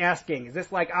 asking, is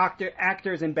this like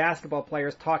actors and basketball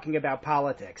players talking about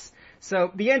politics?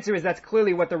 So the answer is that's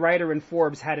clearly what the writer in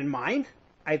Forbes had in mind.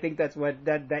 I think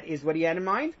that is what he had in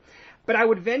mind. But I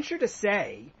would venture to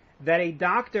say that a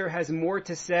doctor has more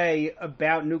to say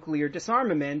about nuclear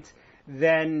disarmament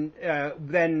than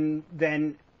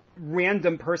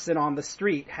random person on the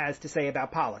street has to say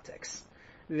about politics.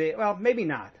 Well, maybe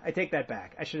not. I take that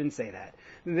back. I shouldn't say that.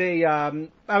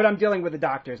 But I'm dealing with the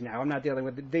doctors now. I'm not dealing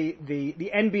with the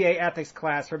NBA ethics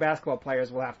class for basketball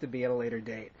players will have to be at a later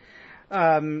date.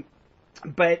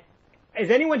 But is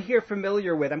anyone here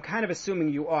familiar with, I'm kind of assuming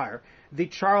you are, the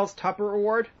Charles Tupper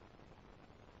Award?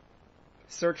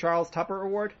 Sir Charles Tupper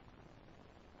Award?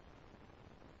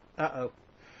 Uh-oh.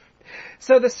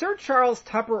 So the Sir Charles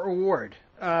Tupper Award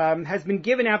has been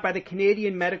given out by the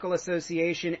Canadian Medical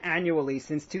Association annually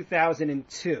since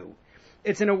 2002.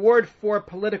 It's an award for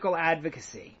political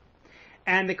advocacy.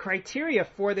 And the criteria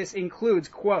for this includes,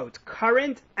 quote,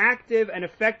 current, active, and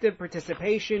effective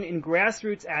participation in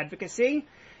grassroots advocacy.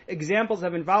 Examples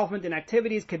of involvement in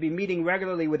activities could be meeting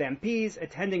regularly with MPs,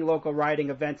 attending local riding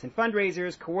events and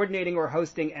fundraisers, coordinating or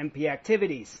hosting MP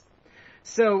activities.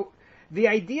 So the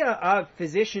idea of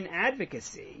physician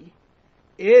advocacy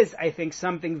is, I think,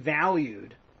 something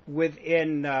valued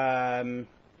within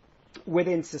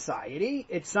society.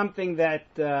 It's something that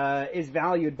is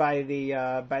valued by the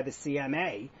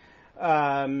CMA.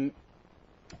 Hang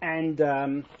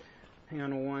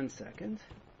on one second.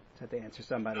 Just have to answer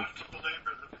somebody. Not to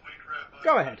belabor the point, Rabbi.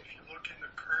 Go ahead. If you look in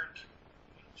the current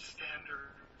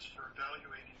standards for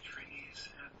evaluating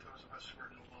trainees and those of us who are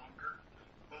no longer,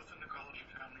 both in the College of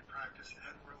Family Practice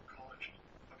and Royal College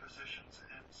of Physicians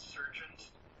and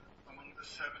Surgeons, among the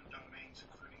 7 domains,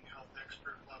 including health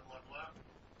expert, blah, blah, blah,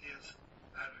 is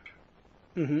advocate.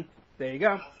 Mm-hmm. There you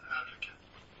go. Health advocate.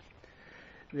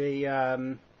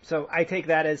 So I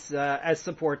take that as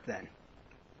support then.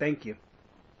 Thank you.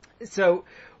 So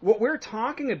what we're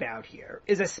talking about here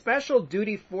is a special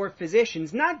duty for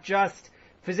physicians, not just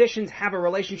physicians have a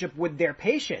relationship with their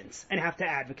patients and have to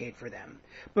advocate for them,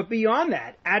 but beyond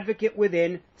that, advocate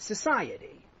within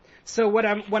society. So what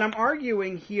I'm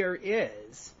arguing here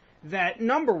is that,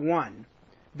 number one,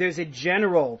 there's a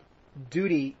general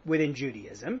duty within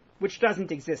Judaism, which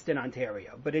doesn't exist in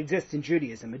Ontario, but exists in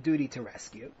Judaism, a duty to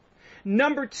rescue.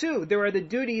 Number two, there are the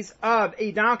duties of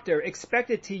a doctor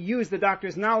expected to use the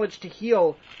doctor's knowledge to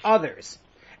heal others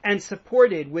and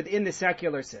supported within the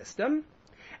secular system.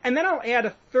 And then I'll add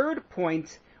a third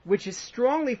point, which is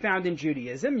strongly found in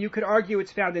Judaism. You could argue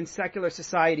it's found in secular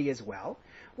society as well,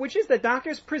 which is that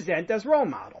doctors present as role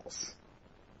models.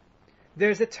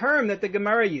 There's a term that the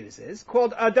Gemara uses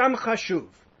called Adam Chashuv,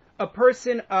 a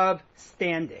person of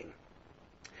standing.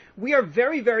 We are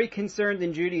very, very concerned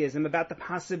in Judaism about the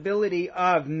possibility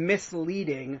of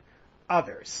misleading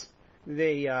others.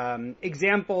 The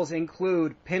examples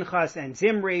include Pinchas and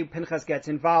Zimri. Pinchas gets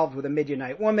involved with a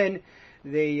Midianite woman.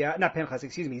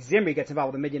 Zimri gets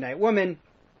involved with a Midianite woman.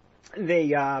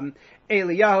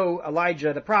 Eliyahu,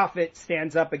 Elijah, the prophet,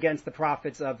 stands up against the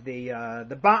prophets of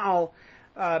the Baal.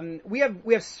 We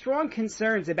have strong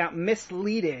concerns about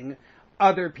misleading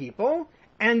other people.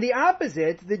 And the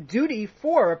opposite, the duty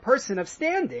for a person of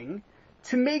standing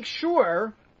to make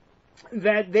sure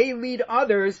that they lead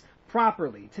others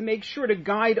properly, to make sure to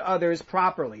guide others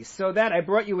properly. So that I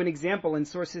brought you an example in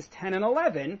sources 10 and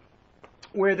 11,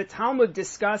 where the Talmud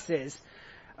discusses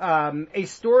a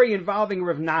story involving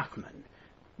Rav Nachman,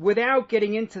 without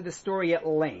getting into the story at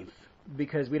length,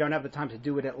 because we don't have the time to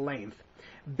do it at length.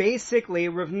 Basically,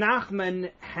 Rav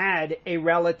Nachman had a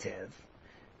relative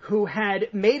who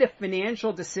had made a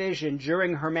financial decision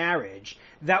during her marriage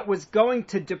that was going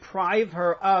to deprive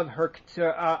her of her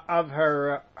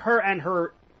and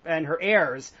her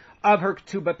heirs of her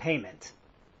ketubah payment.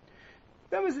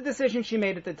 That was the decision she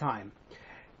made at the time.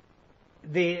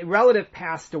 The relative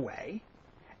passed away,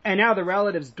 and now the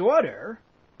relative's daughter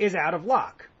is out of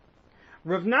luck.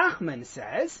 Rav Nachman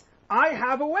says, I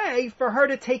have a way for her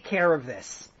to take care of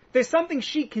this. There's something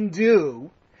she can do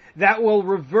that will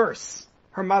reverse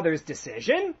her mother's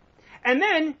decision, and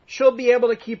then she'll be able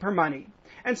to keep her money.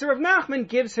 And so Rav Nachman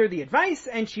gives her the advice,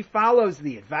 and she follows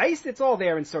the advice. It's all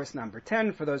there in source number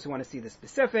 10 for those who want to see the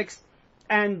specifics.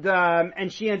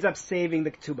 And she ends up saving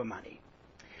the ketubah money.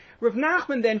 Rav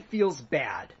Nachman then feels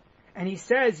bad, and he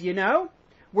says,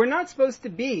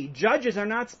 judges are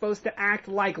not supposed to act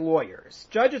like lawyers.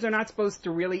 Judges are not supposed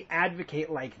to really advocate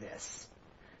like this.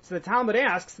 So the Talmud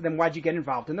asks, then why'd you get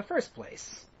involved in the first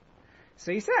place?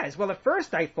 So he says, well, at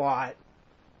first I thought,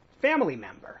 family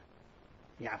member.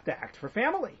 You have to act for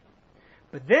family.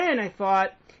 But then I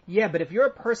thought, but if you're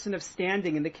a person of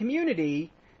standing in the community,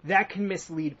 that can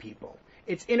mislead people.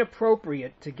 It's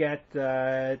inappropriate to get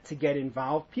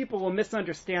involved. People will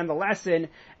misunderstand the lesson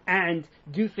and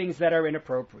do things that are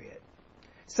inappropriate.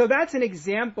 So that's an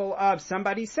example of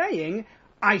somebody saying,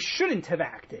 I shouldn't have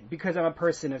acted because I'm a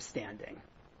person of standing.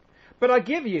 But I'll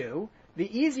give you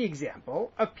the easy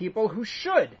example of people who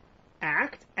should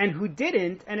act and who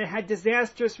didn't, and it had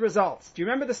disastrous results. Do you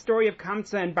remember the story of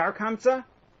Kamsa and Bar Kamsa?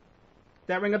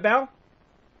 That ring a bell?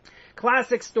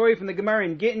 Classic story from the Gemara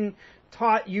in Gittin,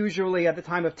 taught usually at the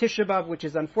time of Tisha B'Av, which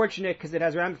is unfortunate because it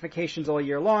has ramifications all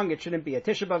year long. It shouldn't be a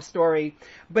Tisha B'Av story.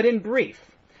 But in brief,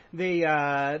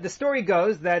 the story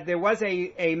goes that there was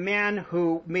a man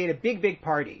who made a big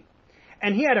party.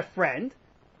 And he had a friend,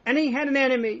 and he had an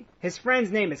enemy. His friend's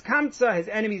name is Kamsa, his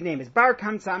enemy's name is Bar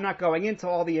Kamsa. I'm not going into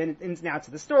all the ins and outs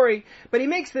of the story, but he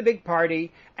makes the big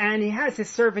party, and he has his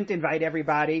servant invite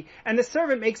everybody, and the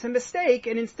servant makes a mistake,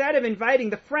 and instead of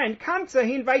inviting the friend Kamsa,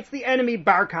 he invites the enemy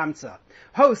Bar Kamsa.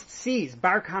 Host sees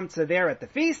Bar Kamsa there at the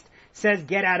feast, says,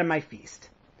 get out of my feast.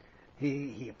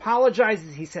 He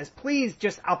apologizes, he says, please,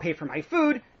 I'll pay for my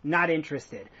food, not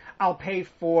interested. I'll pay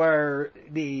for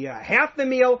the half the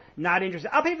meal, not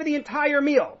interested. I'll pay for the entire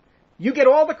meal. You get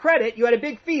all the credit, you had a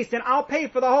big feast, and I'll pay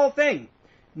for the whole thing.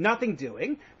 Nothing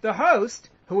doing. The host,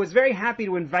 who was very happy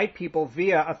to invite people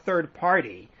via a third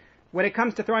party, when it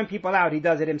comes to throwing people out, he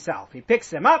does it himself. He picks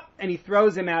them up and he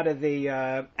throws them out of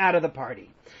the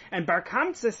party. And Bar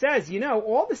Kamsa says,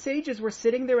 all the sages were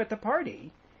sitting there at the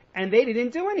party and they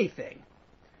didn't do anything.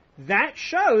 That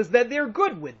shows that they're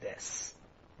good with this.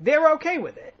 They're okay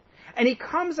with it. And he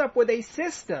comes up with a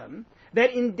system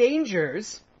that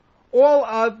endangers all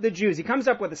of the Jews. He comes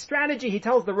up with a strategy. He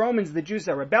tells the Romans the Jews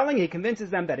are rebelling. He convinces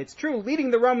them that it's true,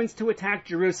 leading the Romans to attack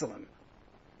Jerusalem.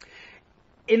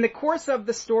 In the course of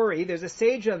the story, there's a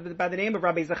sage by the name of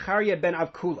Rabbi Zechariah ben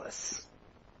Avkulas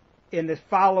in the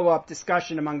follow-up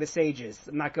discussion among the sages.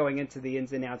 I'm not going into the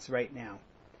ins and outs right now.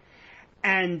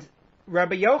 And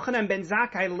Rabbi Yochanan ben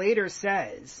Zakkai later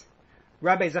says,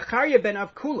 Rabbi Zechariah ben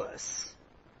Avkulas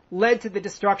led to the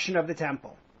destruction of the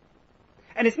temple.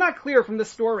 And it's not clear from the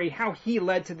story how he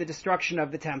led to the destruction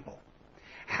of the temple.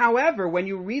 However, when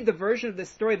you read the version of the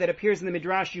story that appears in the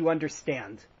Midrash, you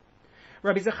understand.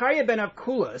 Rabbi Zechariah ben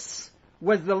Avkulas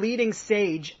was the leading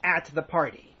sage at the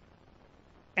party.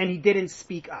 And he didn't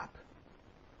speak up.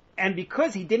 And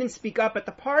because he didn't speak up at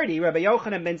the party, Rabbi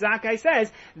Yochanan ben Zakkai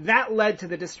says, that led to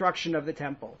the destruction of the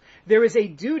temple. There is a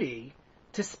duty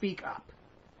to speak up.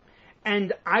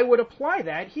 And I would apply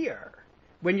that here.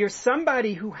 When you're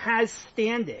somebody who has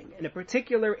standing in a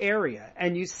particular area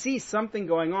and you see something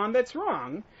going on that's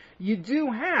wrong, you do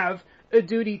have a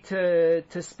duty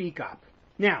to speak up.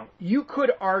 Now, you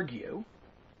could argue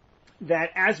that,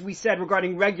 as we said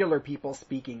regarding regular people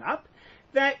speaking up,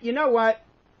 that,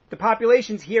 the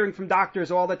population's hearing from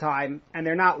doctors all the time and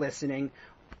they're not listening.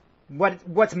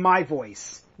 What's my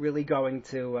voice really going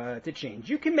to change?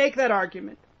 You can make that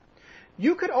argument.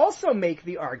 You could also make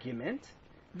the argument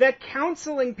that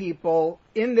counseling people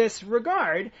in this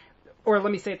regard, or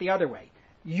let me say it the other way,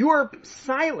 your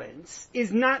silence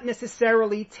is not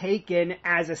necessarily taken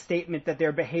as a statement that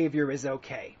their behavior is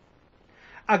okay.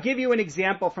 I'll give you an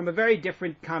example from a very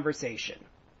different conversation.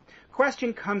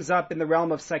 Question comes up in the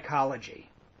realm of psychology.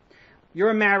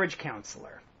 You're a marriage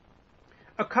counselor.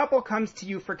 A couple comes to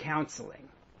you for counseling.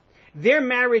 Their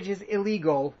marriage is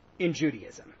illegal in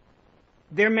Judaism.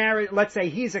 Their marriage, let's say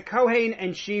he's a Kohen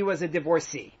and she was a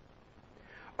divorcee.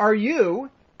 Are you,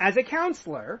 as a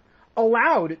counselor,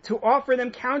 allowed to offer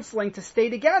them counseling to stay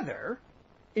together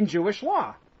in Jewish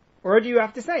law? Or do you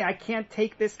have to say, I can't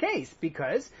take this case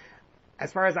because,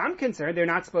 as far as I'm concerned, they're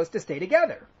not supposed to stay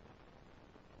together?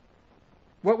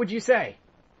 What would you say?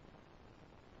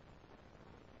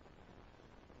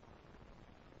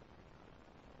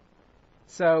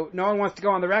 So, no one wants to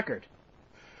go on the record.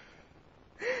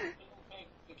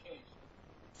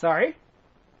 Sorry?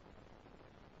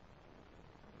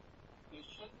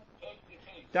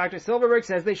 Dr. Silverberg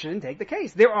says they shouldn't take the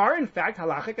case. There are, in fact,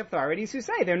 halachic authorities who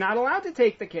say they're not allowed to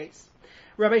take the case.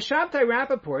 Rabbi Shabtai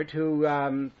Rappaport, who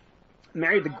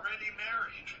married the... Already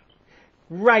married.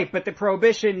 Right, but the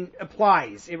prohibition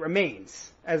applies. It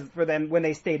remains as for them when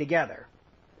they stay together.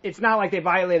 It's not like they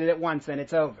violated it once and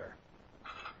it's over.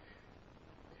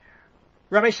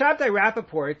 Rabbi Shabtai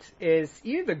Rappaport is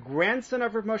either the grandson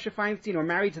of Rav Moshe Feinstein or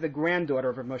married to the granddaughter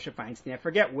of Rav Moshe Feinstein. I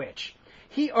forget which.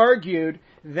 He argued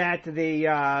that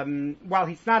while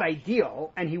he's not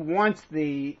ideal and he wants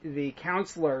the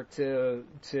counselor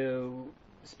to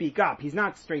speak up, he's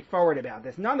not straightforward about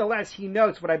this. Nonetheless, he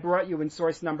notes what I brought you in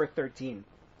source number 13,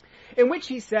 in which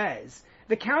he says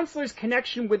the counselor's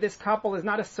connection with this couple is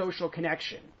not a social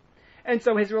connection. And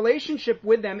so his relationship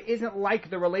with them isn't like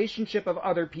the relationship of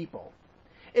other people.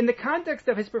 In the context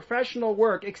of his professional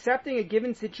work, accepting a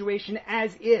given situation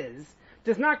as is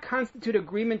does not constitute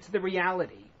agreement to the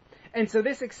reality. And so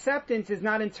this acceptance is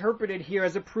not interpreted here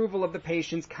as approval of the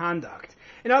patient's conduct.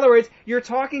 In other words, you're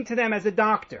talking to them as a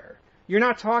doctor. You're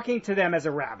not talking to them as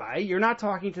a rabbi. You're not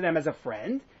talking to them as a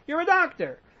friend. You're a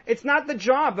doctor. It's not the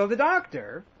job of the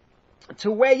doctor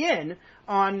to weigh in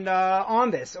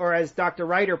on this, or as Dr.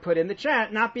 Reiter put in the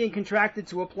chat, not being contracted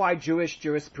to apply Jewish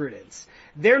jurisprudence.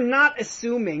 They're not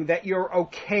assuming that you're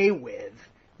okay with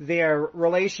their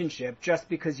relationship just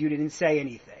because you didn't say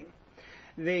anything.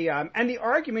 And the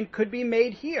argument could be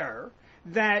made here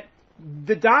that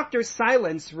the doctor's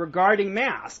silence regarding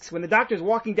masks, when the doctor's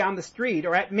walking down the street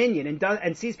or at Minyan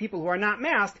and sees people who are not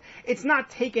masked, it's not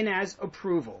taken as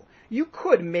approval. You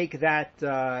could make that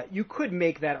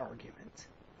argument.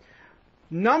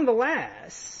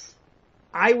 Nonetheless,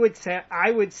 I would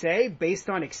say, based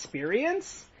on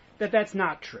experience, that that's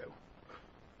not true.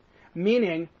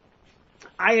 Meaning,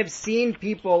 I have seen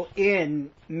people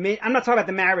I'm not talking about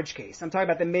the marriage case, I'm talking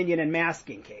about the minyan and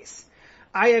masking case.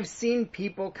 I have seen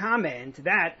people comment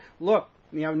that, look,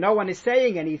 no one is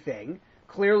saying anything.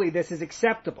 Clearly, this is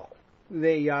acceptable.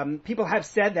 The people have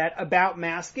said that about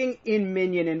masking in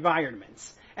minyan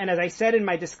environments. And as I said in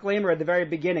my disclaimer at the very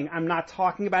beginning, I'm not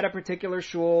talking about a particular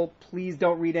shul. Please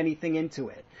don't read anything into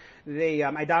it.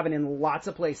 I daven in lots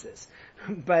of places,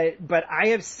 but I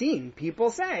have seen people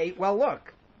say, well,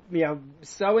 look,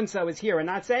 so and so is here and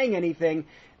not saying anything.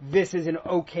 This is an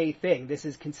okay thing. This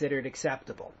is considered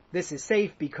acceptable. This is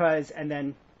safe because, and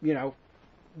then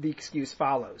the excuse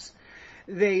follows.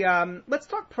 Let's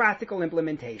talk practical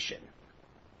implementation.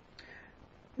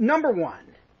 Number one,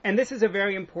 and this is a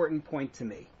very important point to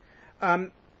me.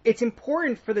 It's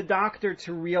important for the doctor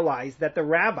to realize that the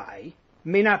rabbi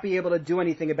may not be able to do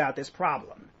anything about this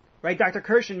problem. Right? Dr.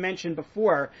 Kirshen mentioned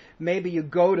before, maybe you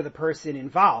go to the person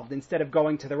involved instead of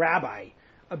going to the rabbi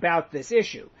about this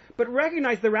issue. But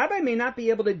recognize the rabbi may not be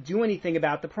able to do anything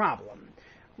about the problem.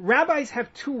 Rabbis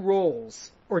have two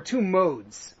roles, or two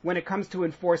modes, when it comes to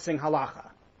enforcing halacha.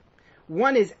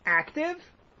 One is active,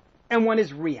 and one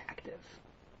is reactive.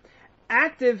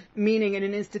 Active meaning in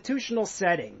an institutional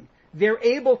setting, they're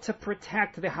able to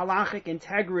protect the halachic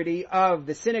integrity of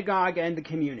the synagogue and the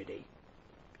community.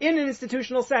 In an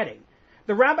institutional setting,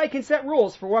 the rabbi can set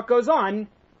rules for what goes on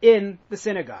in the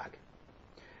synagogue.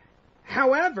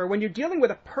 However, when you're dealing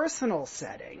with a personal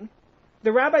setting,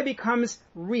 the rabbi becomes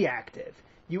reactive.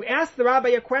 You ask the rabbi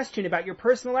a question about your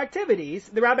personal activities,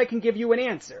 the rabbi can give you an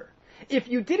answer. If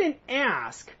you didn't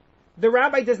ask, the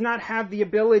rabbi does not have the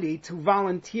ability to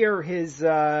volunteer his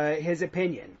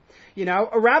opinion.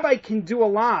 A rabbi can do a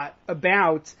lot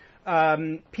about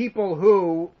people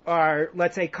who are,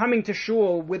 let's say, coming to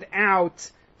shul without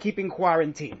keeping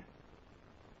quarantine.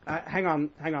 Hang on,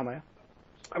 Leah.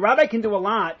 A rabbi can do a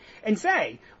lot and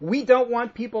say, we don't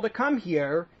want people to come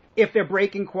here if they're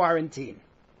breaking quarantine.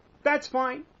 That's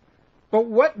fine. But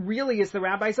what really is the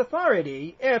rabbi's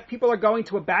authority if people are going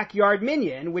to a backyard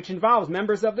minyan, which involves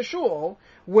members of the shul,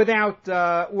 without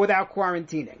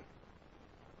quarantining?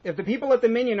 If the people at the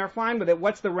minyan are fine with it,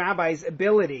 what's the rabbi's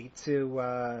ability to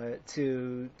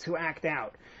act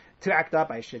out, to act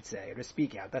up, I should say, or to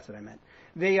speak out? That's what I meant.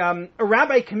 A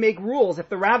rabbi can make rules. If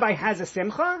the rabbi has a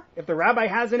simcha, if the rabbi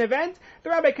has an event, the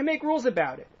rabbi can make rules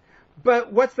about it.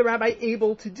 But what's the rabbi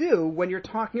able to do when you're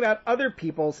talking about other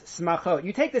people's smachot?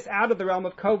 You take this out of the realm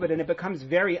of COVID and it becomes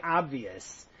very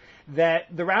obvious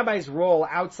that the rabbi's role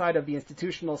outside of the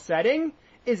institutional setting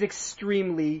is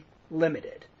extremely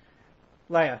limited.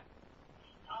 Leah.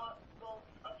 Well,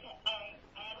 okay, I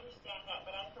understand that,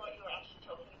 but I thought you were actually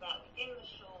talking about within the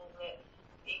shul that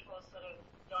people sort of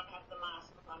don't have the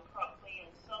mask on properly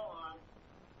and so on.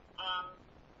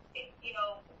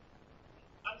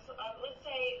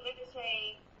 Let's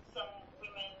say some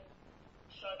women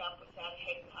showed up without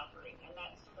head covering, and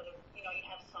that's sort of, you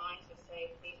have signs that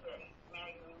say, please wear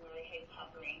married women wear a head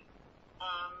covering.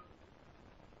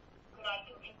 Could I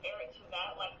compare it to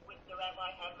that? Like, would the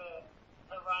rabbi have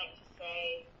a right to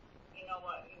say, you know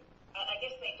what, I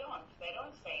guess they don't. They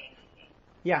don't say anything.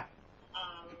 Yeah.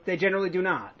 They generally do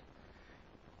not.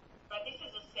 But this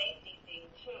is a safety thing,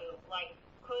 too. Like,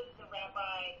 could the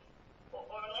rabbi,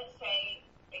 or let's say,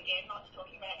 again, not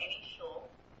talking about any shul,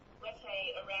 let's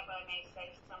say a rabbi may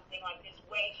say something like, there's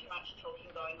way too much talking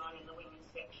going on in the women's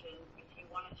section. If you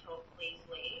want to talk, please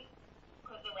leave.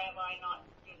 Could the rabbi not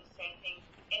do the same thing?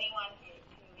 Anyone who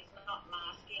is not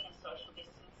masking and social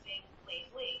distancing, please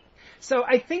leave. So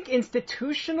I think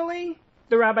institutionally,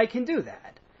 the rabbi can do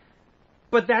that.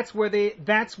 But that's where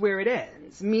it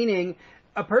ends. Meaning,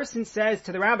 a person says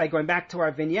to the rabbi, going back to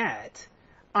our vignette,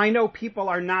 I know people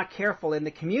are not careful in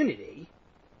the community.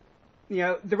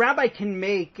 The rabbi can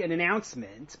make an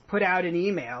announcement, put out an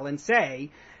email and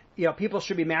say, people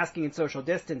should be masking and social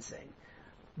distancing.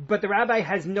 But the rabbi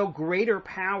has no greater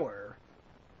power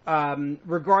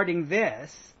regarding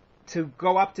this to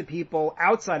go up to people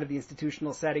outside of the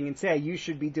institutional setting and say, you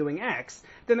should be doing X,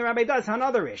 than the rabbi does on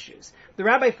other issues. The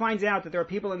rabbi finds out that there are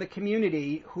people in the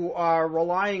community who are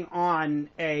relying on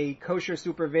a kosher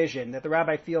supervision that the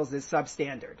rabbi feels is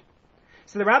substandard.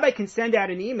 So the rabbi can send out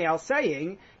an email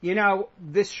saying,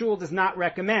 this shul does not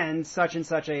recommend such and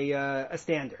such a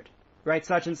standard, right?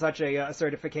 Such and such a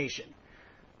certification.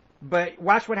 But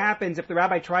watch what happens if the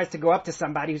rabbi tries to go up to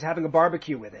somebody who's having a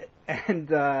barbecue with it and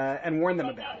warn them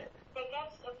about it. But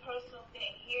that's a personal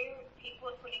thing. Here,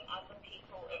 people are putting other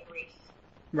people at risk.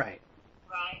 Right.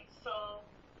 Right? So,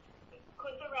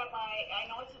 could the rabbi,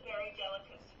 I know it's a very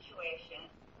delicate situation,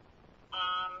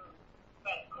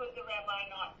 but could the rabbi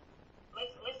not,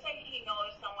 let's say he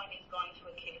knows someone is going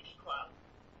to a kiddush club,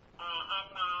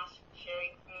 unmasked,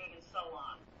 sharing food and so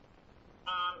on.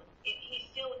 He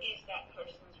still is that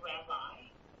person's rabbi.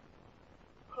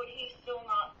 Could he still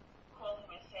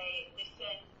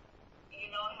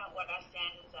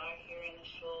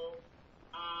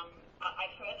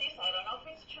I've heard this. I don't know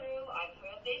if it's true. I've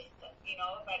heard this, but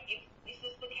if this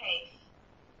is the case,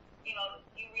 you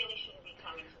really shouldn't be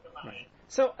coming to the Bayit.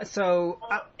 Right.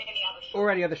 Or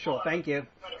any other shul. Thank you.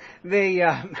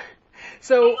 Whatever.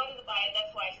 So I go to the Bayit.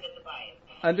 That's why I said the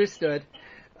Bayit. Understood.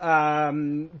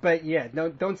 But yeah,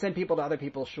 don't send people to other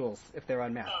people's shuls if they're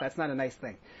unmasked. No. That's not a nice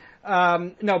thing.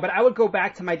 No, but I would go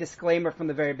back to my disclaimer from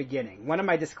the very beginning. One of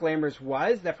my disclaimers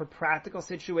was that for practical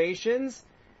situations,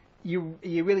 you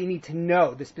really need to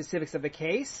know the specifics of the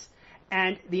case,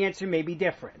 and the answer may be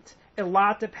different. A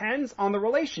lot depends on the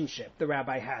relationship the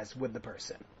rabbi has with the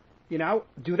person.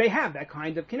 Do they have that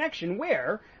kind of connection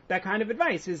where that kind of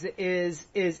advice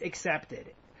is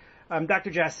accepted?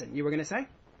 Dr. Jessen, you were going to say?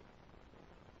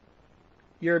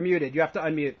 You're muted. You have to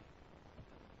unmute.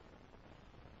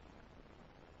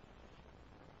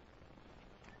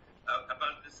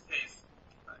 About this case,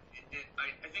 I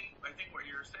think what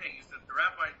you're saying is that the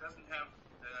rabbi doesn't have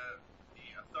the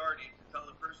authority to tell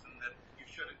the person that you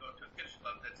shouldn't go to a kiddush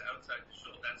club that's outside the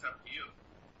shul. That's up to you.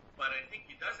 But I think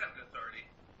he does have the authority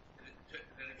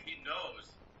that if he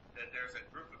knows that there's a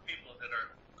group of people that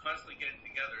are constantly getting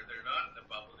together, they're not in the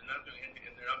bubble, they're not doing anything,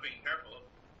 and they're not being careful,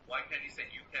 why can't he say,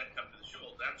 you can't come to the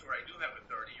shul? That's where I do have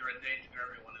authority. You're endangering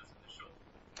everyone who's in the shul.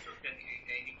 So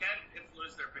he can't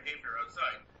influence their behavior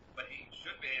outside, but he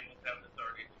should be able to have the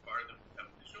authority to bar them from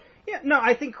coming to the shul. Yeah, no,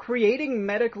 I think creating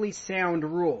medically sound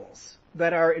rules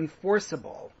that are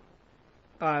enforceable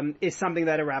is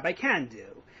something that a rabbi can do.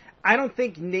 I don't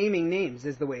think naming names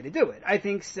is the way to do it. I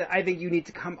think you need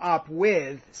to come up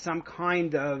with some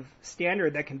kind of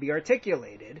standard that can be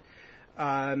articulated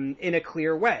in a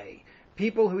clear way.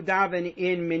 People who daven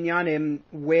in minyanim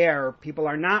where people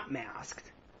are not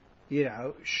masked,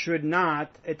 should not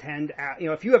attend.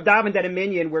 If you have davened at a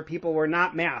minyan where people were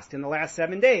not masked in the last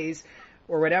 7 days,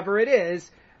 or whatever it is,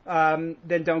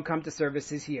 then don't come to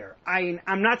services here.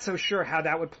 I'm not so sure how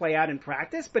that would play out in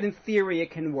practice, but in theory it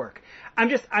can work. I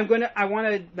want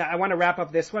to wrap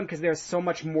up this one because there's so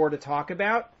much more to talk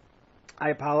about. I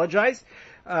apologize.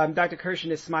 Dr.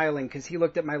 Kirshen is smiling because he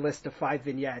looked at my list of 5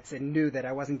 vignettes and knew that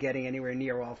I wasn't getting anywhere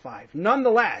near all 5.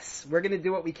 Nonetheless, we're going to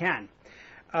do what we can.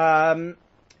 The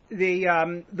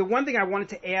one thing I wanted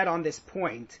to add on this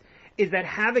point is that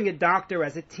having a doctor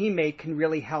as a teammate can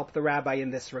really help the rabbi in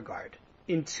this regard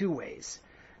in 2 ways.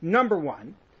 Number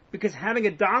one, because having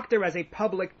a doctor as a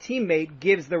public teammate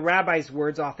gives the rabbi's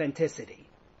words authenticity.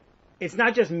 It's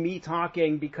not just me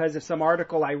talking because of some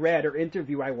article I read or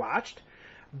interview I watched,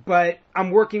 but I'm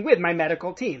working with my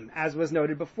medical team. As was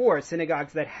noted before,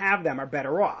 synagogues that have them are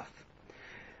better off.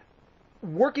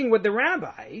 Working with the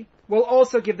rabbi will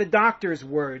also give the doctor's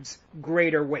words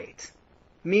greater weight.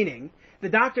 Meaning, the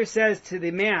doctor says to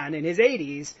the man in his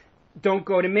 80s, don't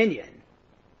go to minyan.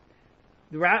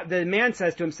 The man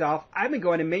says to himself, I've been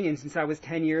going to minyan since I was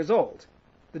 10 years old.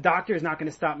 The doctor is not going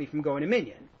to stop me from going to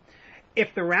minyan.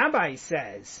 If the rabbi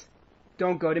says,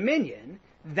 don't go to minyan,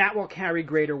 that will carry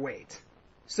greater weight.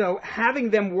 So having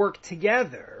them work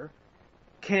together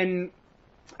can,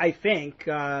 I think,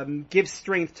 give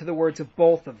strength to the words of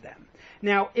both of them.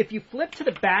 Now, if you flip to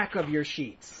the back of your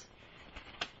sheets,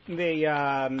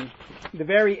 the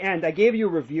very end, I gave you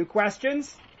review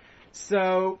questions.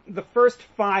 So the first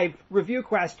 5 review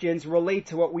questions relate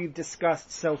to what we've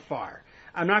discussed so far.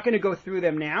 I'm not going to go through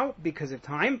them now because of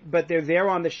time, but they're there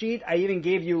on the sheet. I even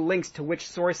gave you links to which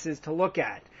sources to look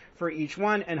at for each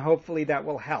one, and hopefully that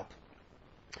will help.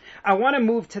 I want to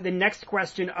move to the next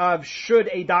question of should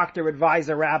a doctor advise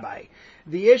a rabbi?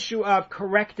 The issue of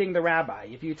correcting the rabbi.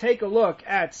 If you take a look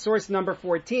at source number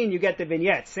 14, you get the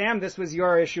vignette. Sam, this was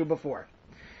your issue before.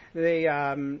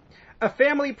 A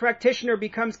family practitioner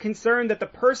becomes concerned that the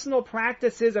personal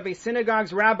practices of a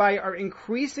synagogue's rabbi are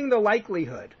increasing the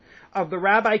likelihood of the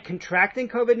rabbi contracting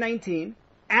COVID-19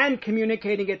 and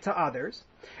communicating it to others,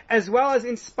 as well as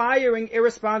inspiring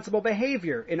irresponsible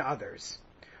behavior in others.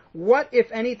 What,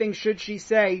 if anything, should she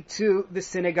say to the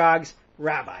synagogue's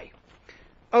rabbi?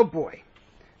 Oh boy.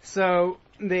 So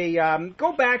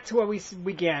go back to what we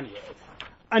began with.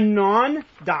 A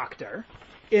non-doctor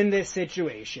in this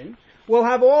situation will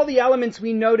have all the elements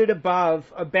we noted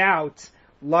above about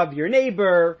love your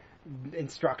neighbor,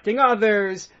 instructing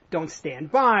others, don't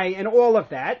stand by, and all of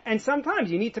that. And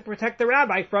sometimes you need to protect the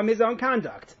rabbi from his own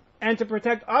conduct and to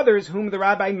protect others whom the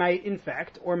rabbi might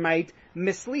infect or might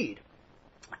mislead.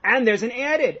 And there's an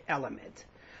added element,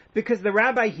 because the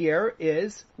rabbi here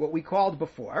is what we called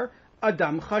before,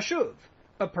 Adam Chashuv,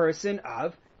 a person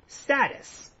of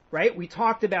status, right? We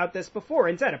talked about this before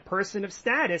and said a person of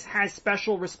status has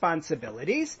special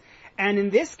responsibilities, and in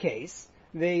this case,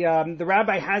 The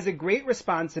rabbi has a great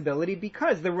responsibility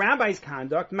because the rabbi's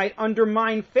conduct might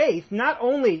undermine faith not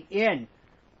only in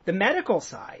the medical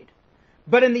side,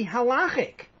 but in the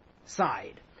halachic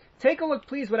side. Take a look,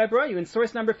 please, what I brought you in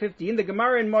source number 15, the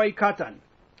Gemara in Moed Katan.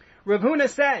 Rav Huna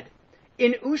said,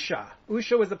 in Usha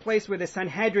was the place where the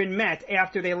Sanhedrin met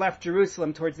after they left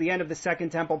Jerusalem towards the end of the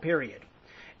Second Temple period.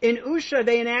 In Usha,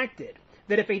 they enacted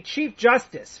that if a chief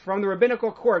justice from the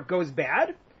rabbinical court goes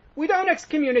bad, we don't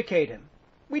excommunicate him.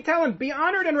 We tell him, be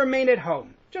honored and remain at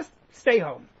home. Just stay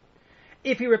home.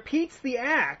 If he repeats the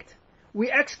act, we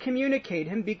excommunicate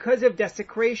him because of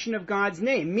desecration of God's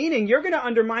name, meaning you're going to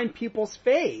undermine people's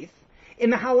faith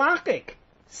in the halakhic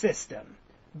system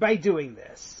by doing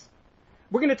this.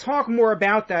 We're going to talk more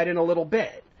about that in a little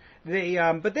bit.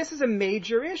 But this is a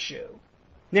major issue.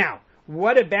 Now,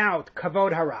 what about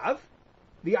kavod harav,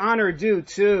 the honor due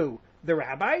to the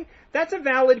rabbi? That's a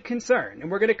valid concern, and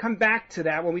we're going to come back to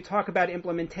that when we talk about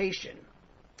implementation.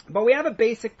 But we have a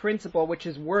basic principle which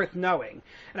is worth knowing,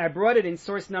 and I brought it in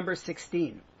source number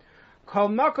 16. Kol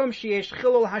makom sheyesh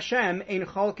chilul Hashem ein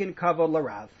cholkin kavod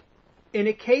larav. In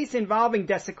a case involving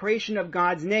desecration of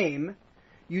God's name,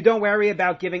 you don't worry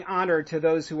about giving honor to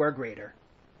those who are greater.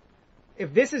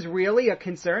 If this is really a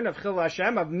concern of chilul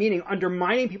Hashem, of meaning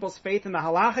undermining people's faith in the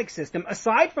halachic system,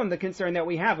 aside from the concern that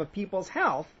we have of people's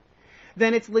health,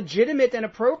 then it's legitimate and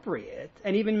appropriate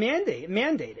and even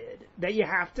mandated that you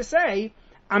have to say,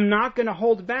 I'm not going to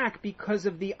hold back because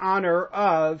of the honor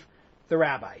of the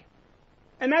rabbi.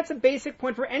 And that's a basic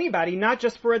point for anybody, not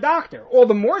just for a doctor. All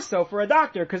the more so for a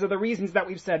doctor because of the reasons that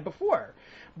we've said before.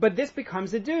 But this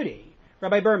becomes a duty.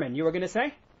 Rabbi Berman, you were going to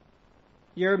say?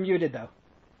 You're muted, though.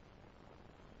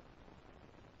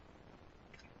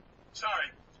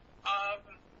 Sorry.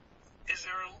 Is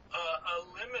there a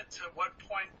limit to what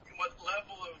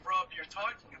level of rub you're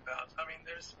talking about? I mean,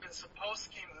 there's been some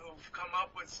poskim who've come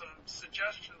up with some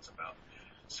suggestions about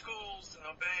schools and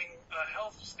obeying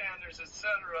health standards,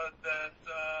 etc., that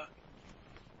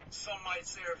some might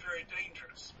say are very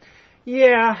dangerous.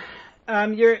 Yeah,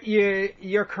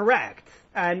 you're correct,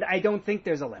 and I don't think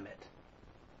there's a limit.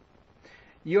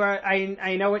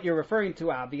 I know what you're referring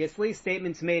to, obviously,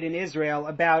 statements made in Israel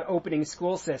about opening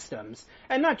school systems,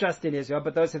 and not just in Israel,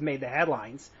 but those have made the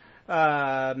headlines.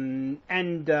 And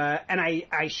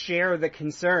I share the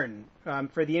concern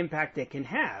for the impact it can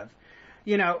have.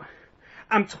 You know,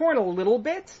 I'm torn a little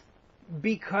bit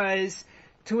because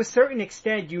to a certain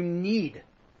extent you need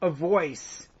a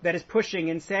voice that is pushing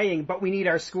and saying, but we need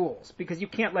our schools, because you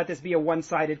can't let this be a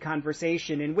one-sided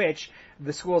conversation in which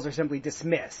the schools are simply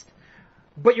dismissed.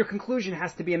 But your conclusion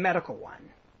has to be a medical one.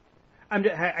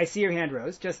 I see your hand,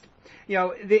 Rose. Just, you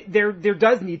know, there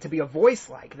does need to be a voice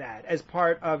like that as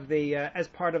part of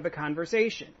the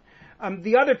conversation.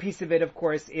 The other piece of it, of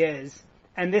course, is,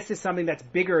 and this is something that's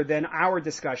bigger than our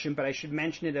discussion, but I should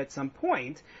mention it at some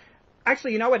point.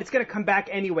 Actually, you know what? It's going to come back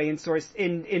anyway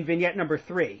in vignette number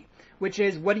 3, which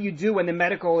is, what do you do when the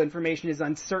medical information is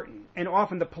uncertain? And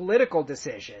often the political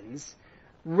decisions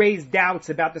raise doubts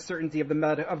about the certainty of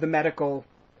the medical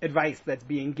advice that's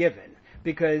being given,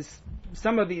 because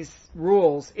some of these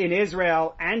rules in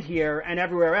Israel and here and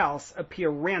everywhere else appear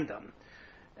random,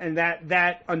 and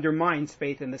that undermines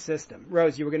faith in the system.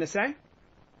 Rose, you were going to say?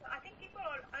 I think people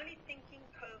are only thinking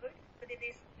COVID, but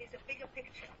there's a bigger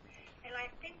picture. And I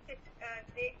think that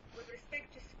with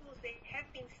respect to schools, there have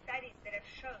been studies that have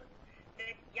shown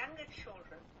that younger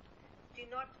children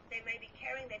they may be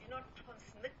carrying, they do not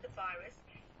transmit the virus,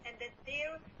 and that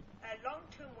their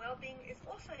long-term well-being is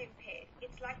also impaired.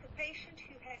 It's like a patient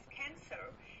who has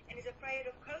cancer and is afraid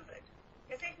of COVID.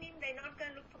 Does that mean they're not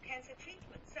going to look for cancer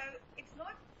treatment? So it's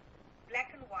not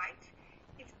black and white.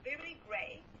 It's very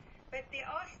gray. But there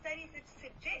are studies that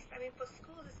suggest, I mean, for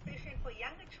schools especially, and for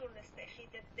younger children especially,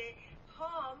 that the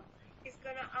harm is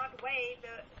going to outweigh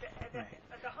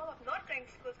the harm of not going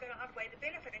to school is going to outweigh the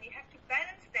benefit. And you have to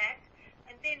balance that,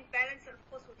 and then balance it, of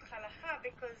course, with halacha,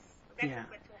 because that's what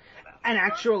we're talking about. And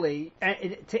actually,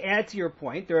 to add to your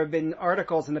point, there have been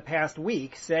articles in the past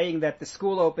week saying that the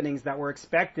school openings that were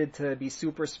expected to be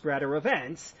super spreader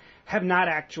events have not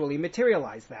actually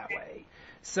materialized that way.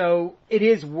 So it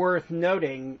is worth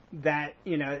noting that,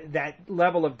 you know, that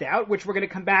level of doubt, which we're going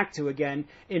to come back to again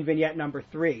in vignette number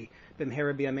 3,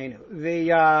 B'mhera B'yameinu.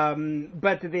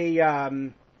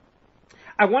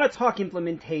 I want to talk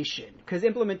implementation, because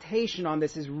implementation on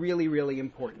this is really, really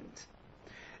important.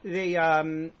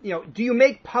 Do you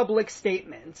make public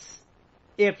statements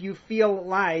if you feel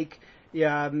like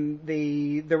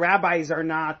the rabbis are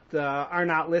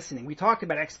not listening? We talked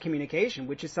about excommunication,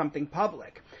 which is something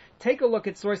public. Take a look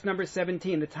at source number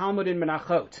 17, the Talmud in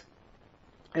Menachot,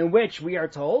 in which we are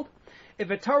told, if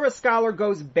a Torah scholar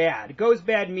goes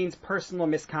bad means personal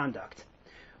misconduct,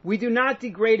 we do not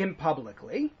degrade him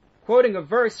publicly, quoting a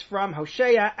verse from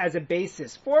Hosea as a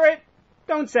basis for it,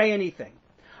 don't say anything.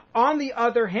 On the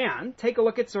other hand, take a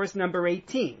look at source number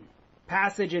 18,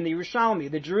 passage in the Yerushalmi,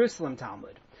 the Jerusalem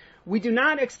Talmud. We do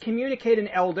not excommunicate an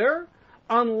elder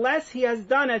unless he has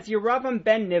done as Yeravam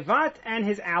ben Nevat and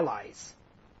his allies.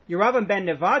 Yeravam ben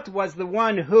Nevat was the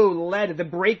one who led the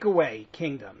breakaway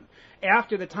kingdom.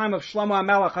 After the time of Shlomo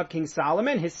HaMelech of King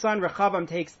Solomon, his son Rechavam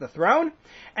takes the throne,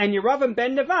 and Yeravam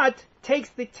ben Nevat takes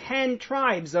the 10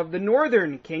 tribes of the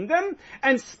northern kingdom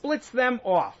and splits them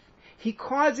off. He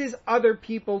causes other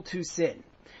people to sin.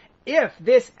 If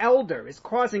this elder is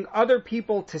causing other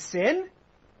people to sin,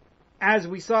 as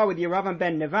we saw with Yeravam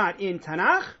ben Nevat in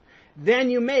Tanakh, then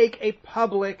you make a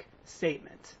public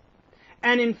statement.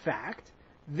 And in fact,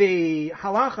 the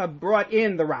halacha brought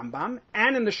in the Rambam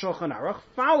and in the Shulchan Aruch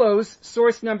follows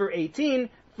source number 18,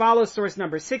 follows source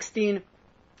number 16,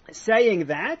 saying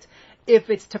that if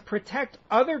it's to protect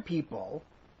other people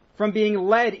from being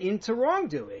led into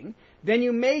wrongdoing, then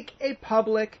you make a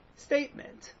public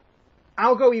statement.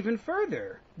 I'll go even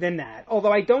further than that.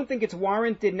 Although I don't think it's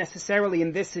warranted necessarily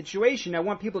in this situation, I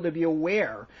want people to be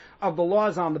aware of the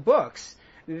laws on the books.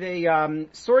 The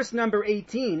source number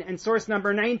 18 and source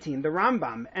number 19, the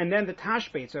Rambam, and then the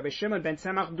Tashbetz, Rabbi Shimon ben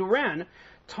Tzemach Duran,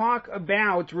 talk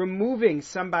about removing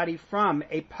somebody from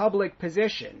a public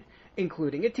position,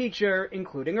 including a teacher,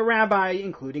 including a rabbi,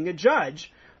 including a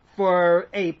judge, for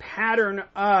a pattern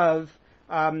of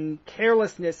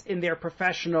carelessness in their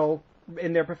professional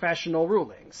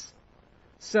rulings.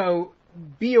 So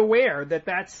be aware that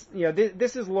that's,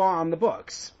 this is law on the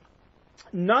books.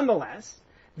 Nonetheless,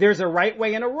 there's a right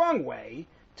way and a wrong way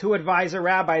to advise a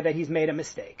rabbi that he's made a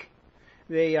mistake.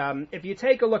 If you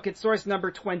take a look at source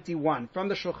number 21 from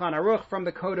the Shulchan Aruch, from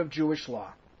the Code of Jewish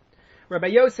Law, Rabbi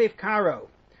Yosef Karo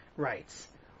writes,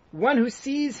 one who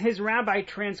sees his rabbi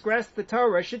transgress the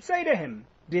Torah should say to him,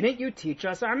 didn't you teach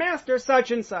us, our master,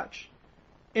 such and such?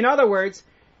 In other words,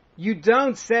 you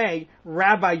don't say,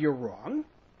 Rabbi, you're wrong.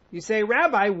 You say,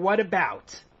 Rabbi, what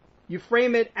about? You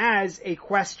frame it as a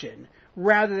question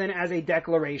rather than as a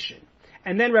declaration.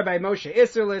 And then Rabbi Moshe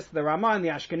Isserlis, the Ramah in the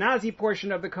Ashkenazi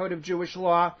portion of the Code of Jewish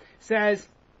Law, says,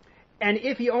 and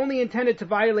if he only intended to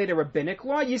violate a rabbinic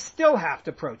law, you still have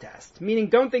to protest. Meaning,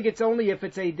 don't think it's only if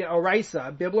it's a deoraisa,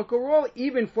 a biblical rule,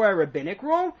 even for a rabbinic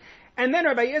rule. And then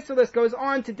Rabbi Isserlis goes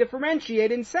on to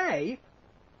differentiate and say,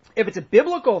 if it's a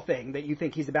biblical thing that you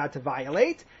think he's about to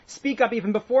violate, speak up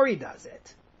even before he does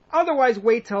it. Otherwise,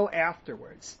 wait till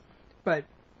afterwards. But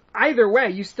either way,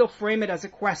 you still frame it as a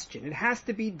question. It has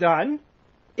to be done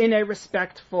in a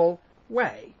respectful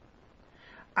way.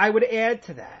 I would add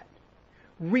to that,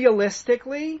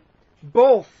 realistically,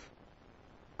 both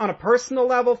on a personal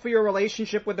level for your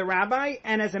relationship with the rabbi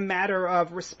and as a matter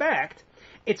of respect,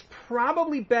 it's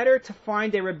probably better to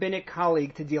find a rabbinic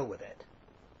colleague to deal with it.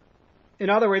 In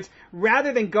other words,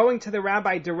 rather than going to the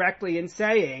rabbi directly and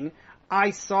saying,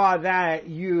 I saw that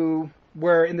you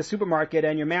were in the supermarket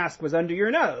and your mask was under your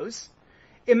nose,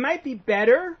 it might be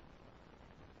better,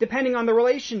 depending on the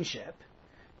relationship,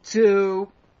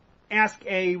 to ask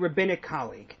a rabbinic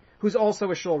colleague who's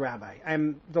also a shul rabbi.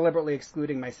 I'm deliberately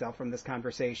excluding myself from this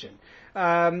conversation,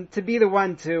 to be the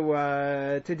one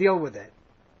to deal with it.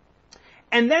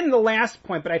 And then the last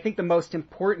point, but I think the most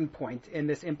important point in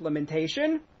this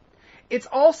implementation, it's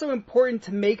also important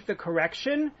to make the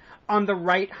correction on the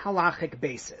right halachic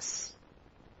basis.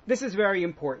 This is very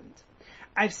important.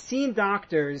 I've seen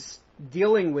doctors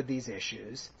dealing with these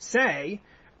issues say,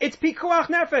 it's pikuach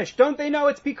nefesh. Don't they know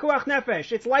it's pikuach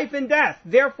nefesh? It's life and death.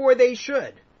 Therefore they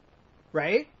should.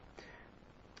 Right?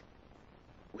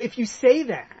 If you say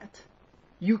that,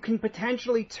 you can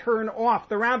potentially turn off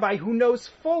the rabbi who knows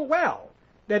full well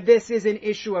that this is an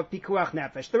issue of pikuach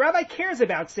nefesh. The rabbi cares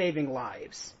about saving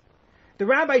lives. The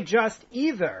rabbi just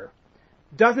either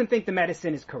doesn't think the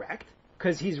medicine is correct,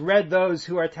 because he's read those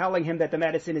who are telling him that the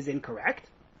medicine is incorrect,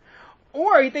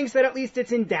 or he thinks that at least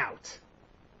it's in doubt.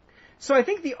 So I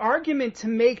think the argument to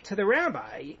make to the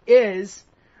rabbi is,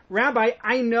 Rabbi,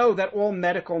 I know that all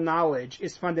medical knowledge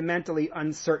is fundamentally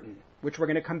uncertain, which we're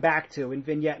going to come back to in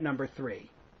vignette number 3.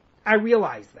 I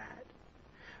realize that.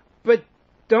 But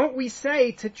don't we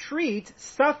say to treat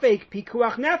safek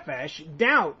pikuach nefesh,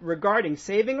 doubt regarding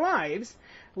saving lives,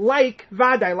 like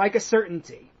vadai, like a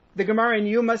certainty? The Gemara in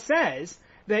Yuma says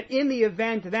that in the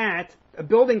event that a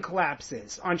building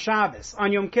collapses on Shabbos,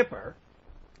 on Yom Kippur,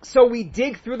 so we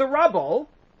dig through the rubble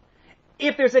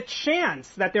if there's a chance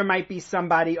that there might be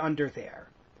somebody under there.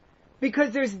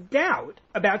 Because there's doubt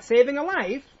about saving a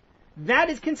life, that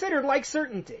is considered like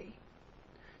certainty.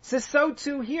 So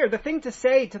too here. The thing to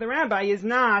say to the rabbi is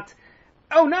not,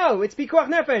 oh no, it's pikuach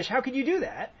nefesh, how could you do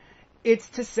that? It's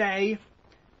to say,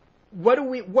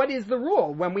 what is the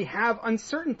rule when we have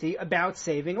uncertainty about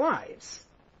saving lives?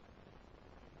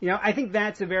 I think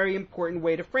that's a very important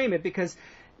way to frame it, because,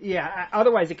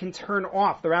 otherwise it can turn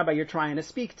off the rabbi you're trying to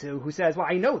speak to, who says, well,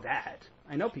 I know that.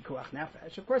 I know pikuach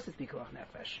nefesh. Of course it's pikuach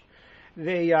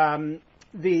nefesh.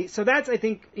 So that's, I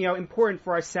think, important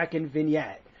for our second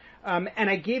vignette. And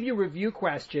I gave you review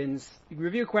questions.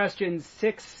 Review questions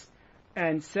 6,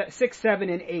 7,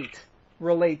 and 8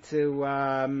 relate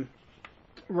to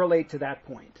that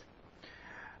point.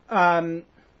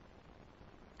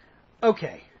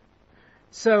 Okay.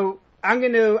 So I'm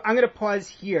gonna pause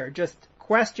here. Just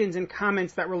questions and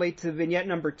comments that relate to vignette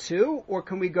number 2, or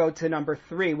can we go to number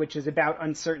 3, which is about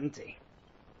uncertainty?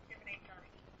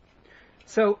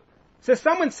 So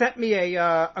someone sent me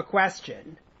a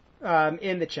question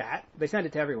in the chat. They sent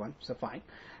it to everyone, so fine.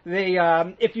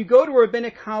 If you go to a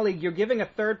rabbinic colleague, you're giving a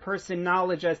third person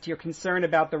knowledge as to your concern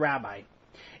about the rabbi.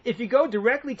 If you go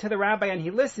directly to the rabbi and he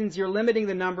listens, you're limiting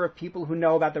the number of people who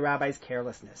know about the rabbi's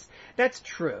carelessness. That's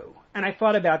true. And I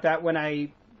thought about that when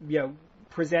I,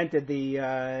 presented the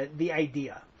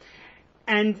idea.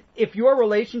 And if your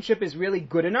relationship is really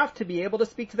good enough to be able to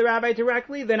speak to the rabbi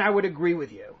directly, then I would agree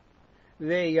with you.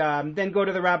 Then go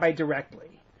to the rabbi directly.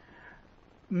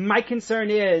 My concern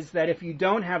is that if you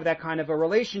don't have that kind of a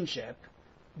relationship,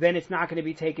 then it's not going to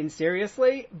be taken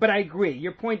seriously. But I agree.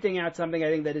 You're pointing out something I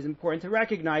think that is important to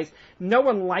recognize. No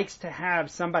one likes to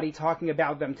have somebody talking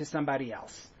about them to somebody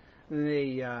else.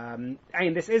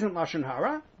 This isn't Lashon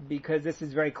Hara, because this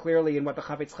is very clearly in what the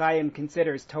Chafetz Chaim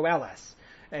considers toeles,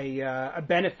 a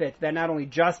benefit that not only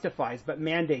justifies but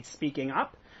mandates speaking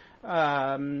up.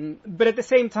 But at the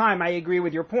same time, I agree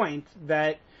with your point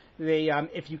that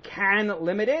if you can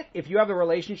limit it, if you have a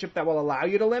relationship that will allow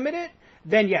you to limit it,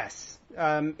 then yes,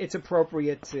 it's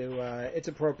appropriate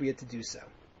to do so.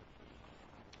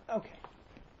 Okay.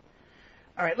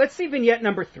 All right. Let's see vignette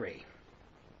number 3.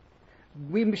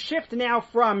 We shift now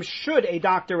from should a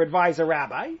doctor advise a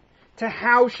rabbi to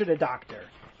how should a doctor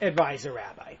advise a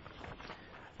rabbi.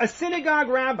 A synagogue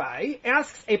rabbi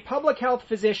asks a public health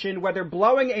physician whether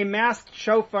blowing a masked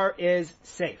shofar is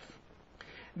safe.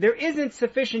 There isn't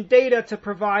sufficient data to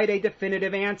provide a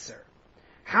definitive answer.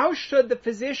 How should the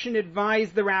physician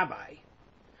advise the rabbi?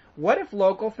 What if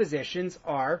local physicians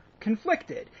are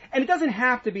conflicted? And it doesn't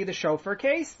have to be the shofar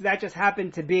case. That just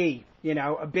happened to be,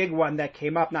 a big one that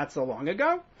came up not so long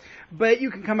ago. But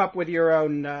you can come up with your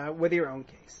own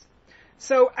case.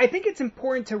 So I think it's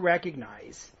important to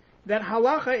recognize that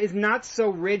halacha is not so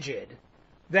rigid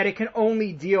that it can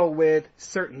only deal with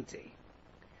certainty.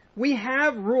 We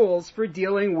have rules for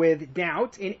dealing with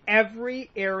doubt in every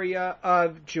area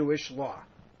of Jewish law,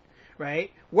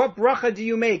 right? What bracha do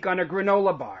you make on a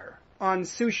granola bar, on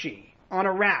sushi, on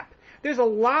a wrap? There's a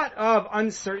lot of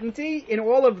uncertainty in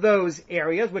all of those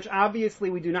areas, which obviously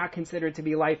we do not consider to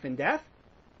be life and death.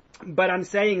 But I'm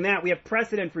saying that we have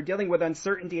precedent for dealing with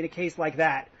uncertainty in a case like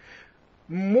that,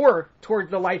 more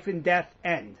towards the life and death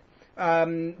end.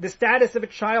 The status of a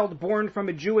child born from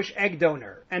a Jewish egg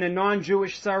donor and a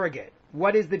non-Jewish surrogate.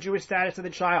 What is the Jewish status of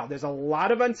the child? There's a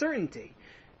lot of uncertainty.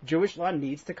 Jewish law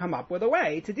needs to come up with a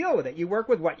way to deal with it. You work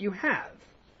with what you have.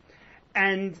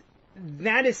 And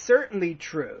that is certainly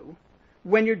true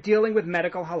when you're dealing with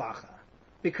medical halacha.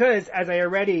 Because, as I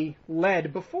already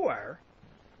led before,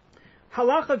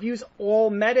 halacha views all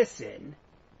medicine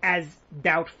as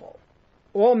doubtful.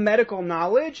 All medical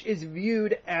knowledge is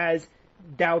viewed as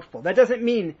doubtful. That doesn't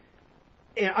mean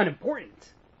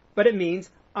unimportant, but it means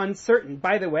uncertain.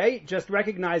 By the way, just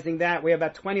recognizing that we have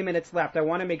about 20 minutes left, I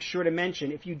want to make sure to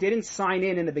mention, if you didn't sign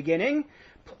in the beginning,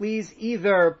 please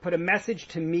either put a message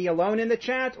to me alone in the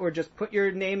chat or just put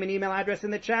your name and email address in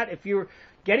the chat. If you're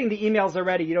getting the emails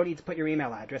already, you don't need to put your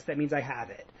email address. That means I have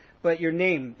it. But your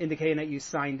name indicating that you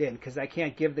signed in, because I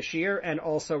can't give the shiur and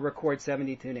also record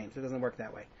 72 names. It doesn't work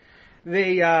that way.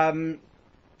 The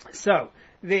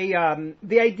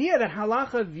idea that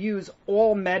halacha views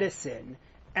all medicine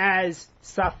as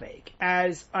safek,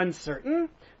 as uncertain,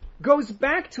 goes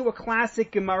back to a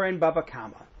classic Gemara in Bava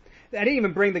Kama. I didn't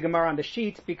even bring the Gemara on the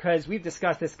sheet because we've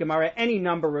discussed this Gemara any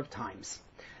number of times.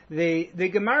 The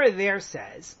Gemara there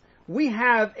says, we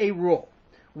have a rule.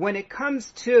 When it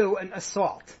comes to an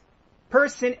assault,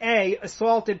 person A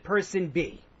assaulted person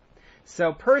B.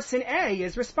 So person A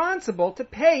is responsible to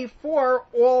pay for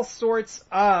all sorts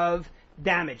of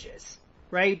damages,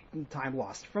 right? Time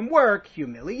lost from work,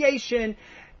 humiliation,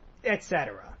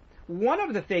 etc. One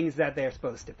of the things that they're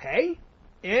supposed to pay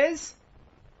is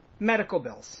medical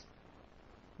bills.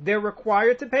 they're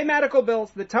required to pay medical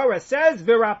bills. The Torah says,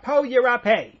 V'rapo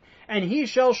yirapeh, and he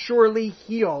shall surely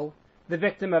heal the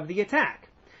victim of the attack.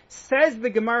 Says the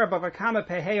Gemara Bava Kama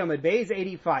Pehei Amud Beis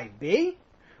 85b,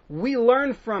 we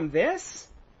learn from this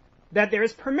that there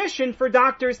is permission for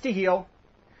doctors to heal.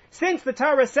 Since the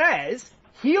Torah says,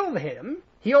 heal him,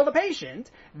 heal the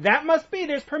patient, that must be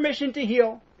there's permission to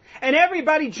heal. And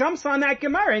everybody jumps on that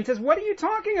Gemara and says, what are you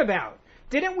talking about?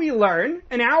 Didn't we learn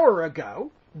an hour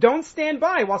ago, don't stand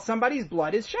by while somebody's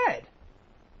blood is shed?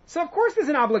 So of course there's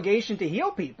an obligation to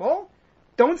heal people.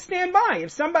 Don't stand by.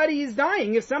 If somebody is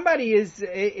dying, if somebody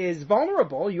is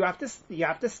vulnerable, you have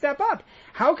to step up.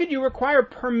 How could you require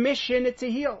permission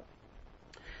to heal?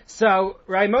 So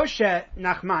Rabbi Moshe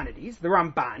Nachmanides, the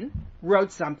Ramban,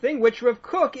 wrote something which Rav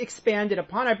Kook expanded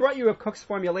upon. I brought you Rav Kook's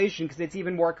formulation because it's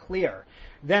even more clear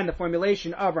than the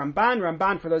formulation of Ramban.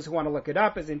 Ramban, for those who want to look it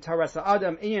up, is in Torah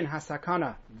Adam Ian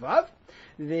Hasakana Vav.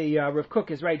 The Rav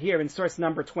Kook is right here in source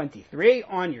number 23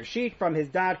 on your sheet from his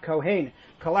Dad Kohen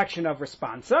collection of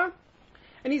responsa.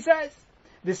 And he says,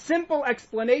 the simple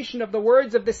explanation of the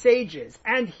words of the sages,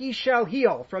 and he shall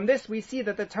heal, from this we see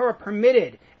that the Torah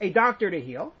permitted a doctor to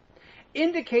heal,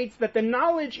 indicates that the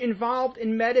knowledge involved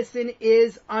in medicine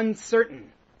is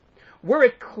uncertain. Were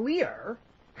it clear,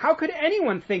 how could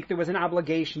anyone think there was an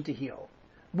obligation to heal?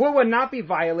 Will one not be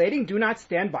violating, do not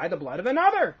stand by the blood of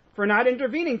another, for not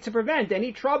intervening to prevent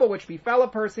any trouble which befell a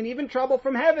person, even trouble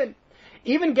from heaven?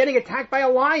 Even getting attacked by a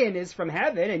lion is from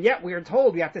heaven, and yet we are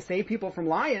told we have to save people from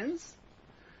lions.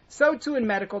 So too in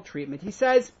medical treatment. He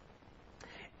says,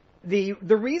 the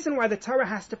reason why the Torah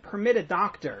has to permit a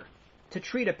doctor to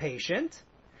treat a patient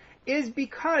is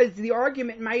because the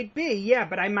argument might be, yeah,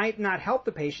 but I might not help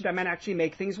the patient, I might actually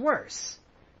make things worse.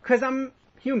 Because I'm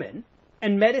human,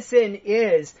 and medicine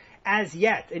is, as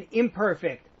yet, an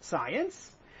imperfect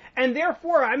science, and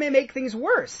therefore I may make things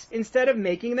worse instead of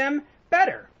making them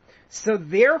better. So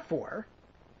therefore,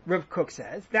 Rav Kook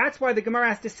says, that's why the Gemara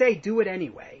has to say, do it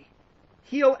anyway.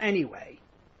 Heal anyway.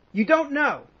 You don't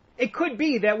know. It could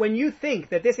be that when you think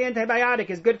that this antibiotic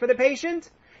is good for the patient,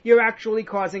 you're actually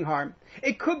causing harm.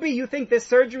 It could be you think this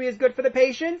surgery is good for the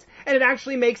patient, and it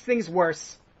actually makes things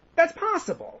worse. That's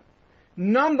possible.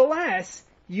 Nonetheless,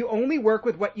 you only work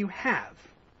with what you have.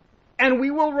 And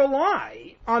we will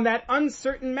rely on that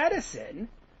uncertain medicine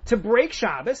to break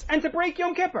Shabbos and to break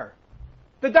Yom Kippur.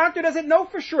 The doctor doesn't know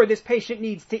for sure this patient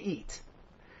needs to eat.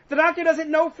 The doctor doesn't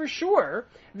know for sure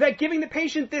that giving the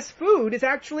patient this food is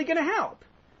actually going to help.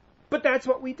 But that's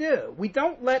what we do. We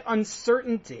don't let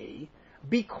uncertainty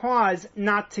be cause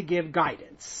not to give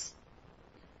guidance.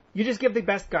 You just give the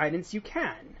best guidance you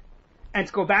can. And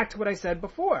to go back to what I said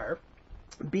before,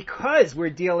 because we're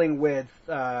dealing with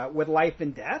life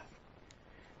and death,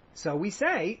 so we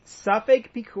say,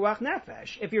 Safek Pikuach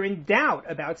Nefesh. If you're in doubt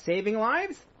about saving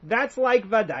lives, that's like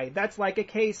Vadai. That's like a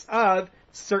case of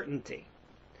certainty.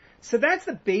 So that's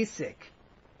the basic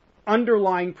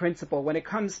underlying principle when it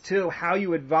comes to how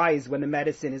you advise when the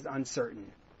medicine is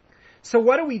uncertain. So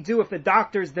what do we do if the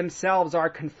doctors themselves are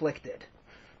conflicted?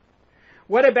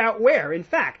 What about where? In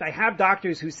fact, I have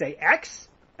doctors who say X,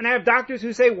 and I have doctors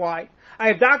who say Y. I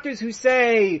have doctors who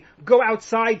say, go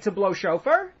outside to blow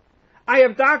shofar. I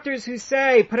have doctors who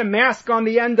say, put a mask on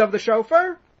the end of the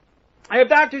shofar. I have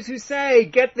doctors who say,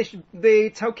 get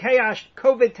the Tokeash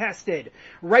COVID tested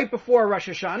right before Rosh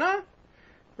Hashanah.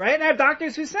 Right? And I have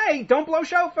doctors who say, don't blow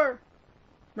shofar.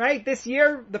 Right? This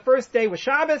year, the first day was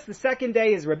Shabbos, the second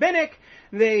day is rabbinic.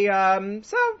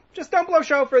 So just don't blow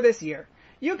shofar this year.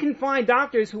 You can find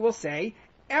doctors who will say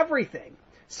everything.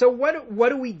 So what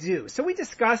do we do? So we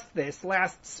discussed this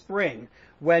last spring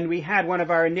when we had one of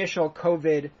our initial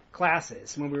COVID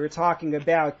classes, when we were talking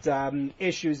about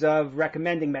issues of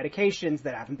recommending medications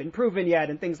that haven't been proven yet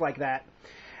and things like that.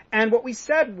 And what we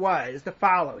said was the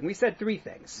following. We said three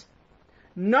things.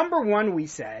 Number one, we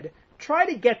said, try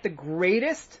to get the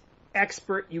greatest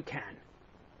expert you can.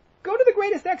 Go to the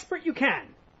greatest expert you can.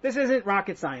 This isn't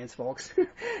rocket science, folks.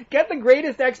 Get the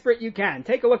greatest expert you can.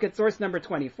 Take a look at source number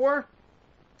 24.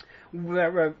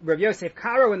 Rav Yosef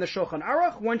Karo in the Shulchan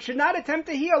Aruch, one should not attempt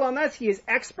to heal unless he is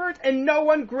expert and no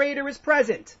one greater is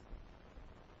present.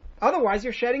 Otherwise,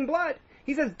 you're shedding blood.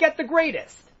 He says, get the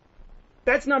greatest.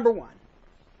 That's number one.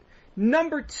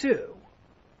 Number two,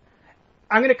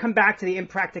 I'm going to come back to the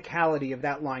impracticality of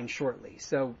that line shortly,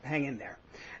 so hang in there.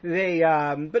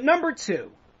 But number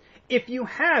two, if you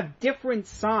have different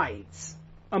sides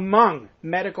among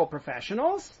medical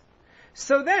professionals,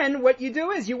 so then what you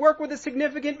do is you work with a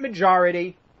significant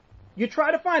majority. You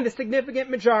try to find the significant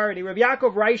majority. Rabbi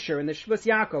Yaakov Reisher in the Shvus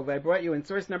Yaakov, I brought you in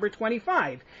source number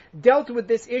 25, dealt with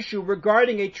this issue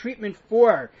regarding a treatment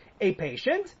for a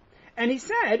patient. And he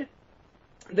said,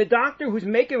 the doctor who's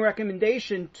making a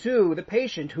recommendation to the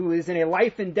patient who is in a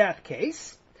life and death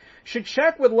case should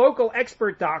check with local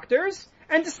expert doctors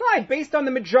and decide based on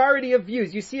the majority of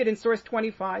views. You see it in source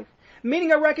 25,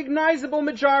 meaning a recognizable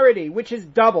majority, which is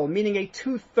double, meaning a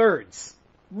 2/3.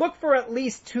 Look for at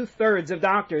least 2/3 of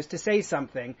doctors to say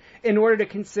something in order to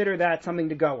consider that something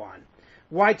to go on.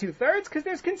 Why 2/3? Because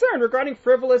there's concern regarding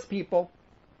frivolous people.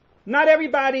 Not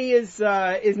everybody is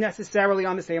necessarily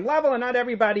on the same level, and not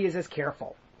everybody is as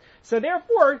careful. So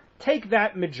therefore, take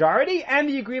that majority and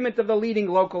the agreement of the leading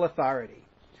local authority.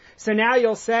 So now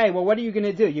you'll say, well, what are you going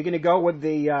to do? You're going to go with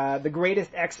the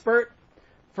greatest expert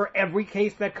for every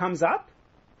case that comes up?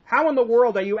 How in the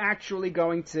world are you actually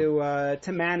going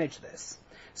to manage this?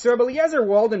 So Rabbi Eliezer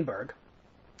Waldenberg,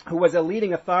 who was a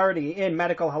leading authority in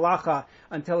medical halacha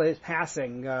until his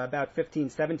passing about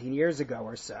 15, 17 years ago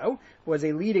or so, was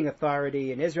a leading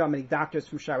authority in Israel. Many doctors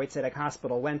from Shaarei Tzedek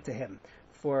Hospital went to him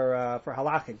for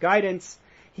halachic guidance.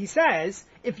 He says,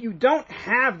 if you don't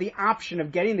have the option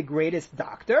of getting the greatest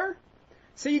doctor,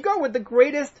 so you go with the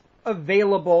greatest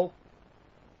available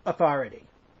authority.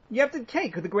 You have to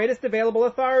take the greatest available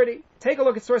authority. Take a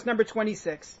look at source number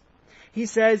 26. He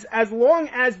says, as long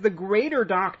as the greater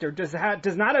doctor does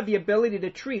not have the ability to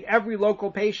treat every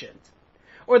local patient,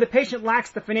 or the patient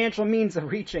lacks the financial means of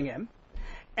reaching him,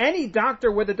 any doctor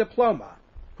with a diploma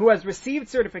who has received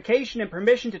certification and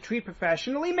permission to treat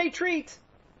professionally may treat,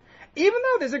 even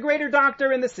though there's a greater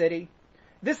doctor in the city.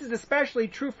 This is especially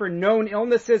true for known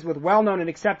illnesses with well-known and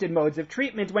accepted modes of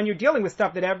treatment when you're dealing with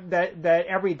stuff that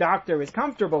every doctor is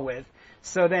comfortable with,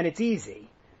 so then it's easy.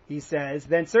 He says,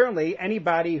 then certainly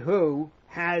anybody who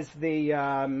has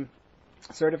the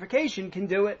certification can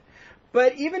do it.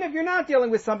 But even if you're not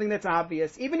dealing with something that's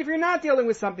obvious, even if you're not dealing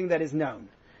with something that is known,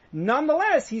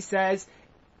 nonetheless, he says,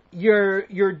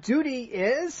 your duty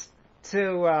is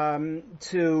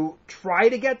to try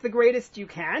to get the greatest you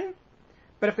can.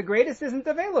 But if the greatest isn't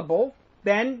available,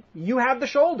 then you have the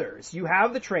shoulders, you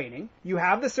have the training, you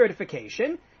have the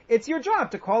certification. It's your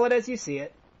job to call it as you see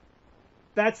it.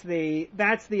 That's the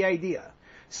idea.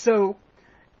 So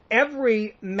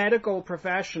every medical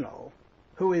professional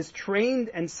who is trained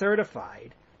and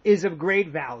certified is of great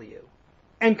value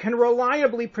and can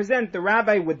reliably present the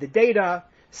rabbi with the data,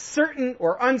 certain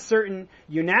or uncertain,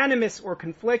 unanimous or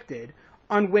conflicted,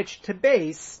 on which to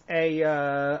base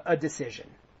a decision.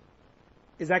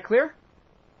 Is that clear?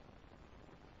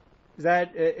 Is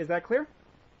that clear?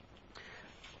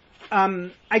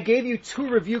 I gave you 2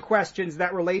 review questions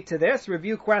that relate to this.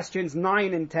 Review questions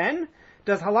 9 and 10.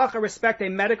 Does halacha respect a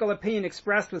medical opinion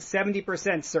expressed with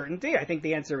 70% certainty? I think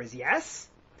the answer is yes.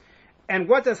 And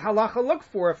what does halacha look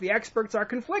for if the experts are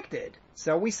conflicted?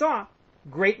 So we saw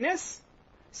greatness,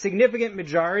 significant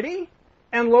majority,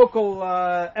 and local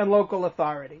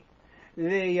authority.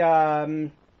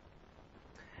 So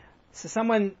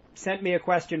someone sent me a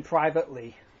question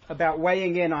privately about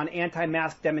weighing in on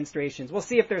anti-mask demonstrations. We'll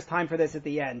see if there's time for this at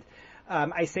the end.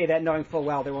 I say that knowing full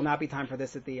well there will not be time for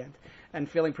this at the end,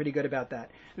 and feeling pretty good about that.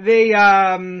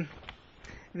 I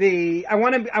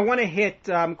want to hit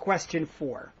question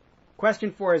 4.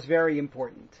 Question 4 is very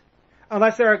important,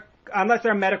 unless there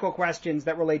are medical questions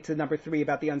that relate to number 3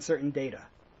 about the uncertain data.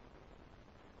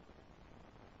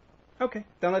 Okay,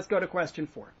 then let's go to question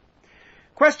 4.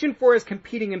 Question 4 is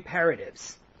competing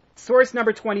imperatives. Source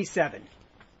number 27.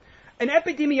 An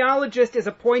epidemiologist is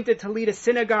appointed to lead a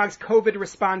synagogue's COVID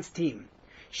response team.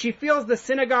 She feels the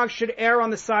synagogue should err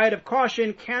on the side of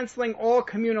caution, canceling all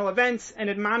communal events and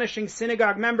admonishing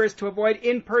synagogue members to avoid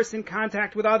in-person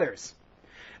contact with others.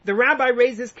 The rabbi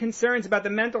raises concerns about the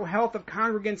mental health of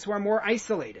congregants who are more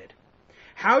isolated.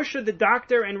 How should the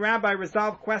doctor and rabbi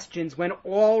resolve questions when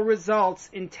all results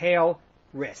entail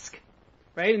risk?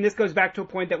 Right? And this goes back to a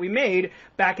point that we made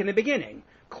back in the beginning.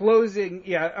 Closing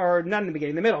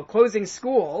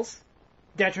schools,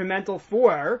 detrimental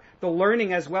for the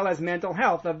learning as well as mental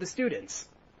health of the students.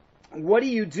 What do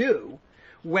you do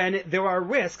when there are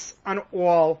risks on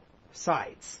all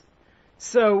sides?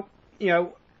 So,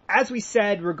 as we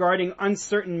said regarding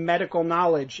uncertain medical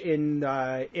knowledge in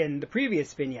the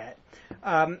previous vignette,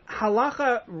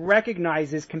 halacha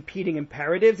recognizes competing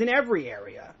imperatives in every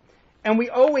area. And we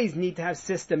always need to have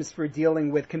systems for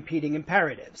dealing with competing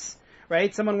imperatives.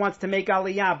 Right? Someone wants to make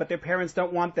aliyah, but their parents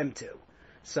don't want them to.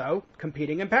 So,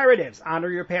 competing imperatives. Honor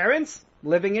your parents,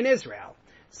 living in Israel.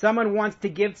 Someone wants to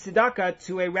give tzedakah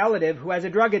to a relative who has a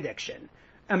drug addiction.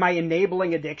 Am I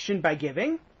enabling addiction by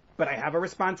giving? But I have a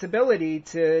responsibility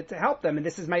to help them, and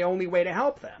this is my only way to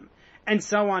help them. And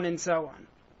so on and so on.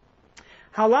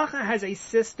 Halacha has a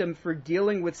system for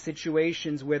dealing with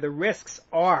situations where the risks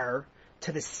are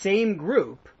to the same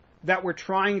group, that we're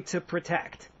trying to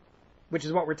protect, which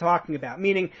is what we're talking about.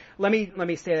 Meaning, let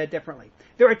me say that differently.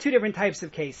 There are two different types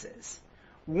of cases.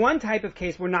 One type of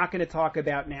case we're not going to talk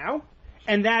about now,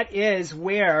 and that is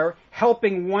where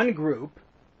helping one group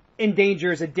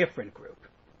endangers a different group.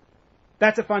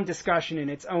 That's a fun discussion in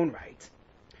its own right.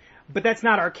 But that's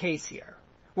not our case here.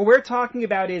 What we're talking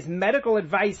about is medical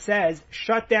advice says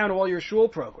shut down all your shul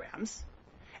programs,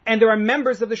 and there are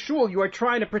members of the shul you are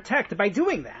trying to protect by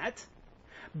doing that,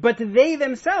 but they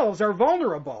themselves are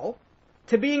vulnerable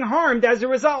to being harmed as a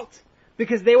result,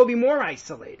 because they will be more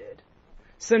isolated.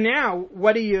 So now,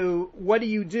 what do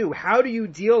you do? How do you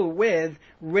deal with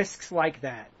risks like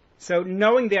that? So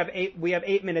knowing we have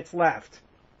 8 minutes left,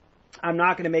 I'm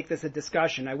not going to make this a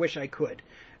discussion. I wish I could.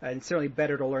 And certainly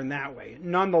better to learn that way.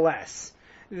 Nonetheless,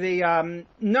 the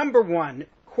number one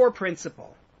core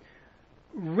principle,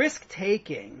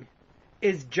 risk-taking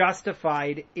is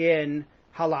justified in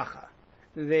halacha.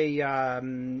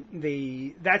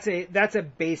 That's a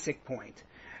basic point.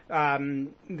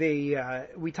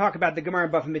 We talk about the Gemara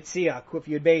in Bava Metzia, Kuf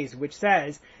Yud Beis, which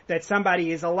says that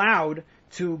somebody is allowed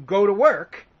to go to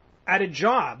work at a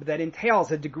job that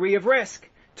entails a degree of risk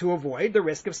to avoid the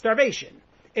risk of starvation.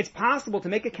 It's possible to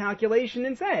make a calculation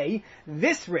and say,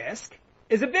 this risk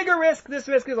is a bigger risk, this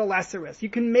risk is a lesser risk. You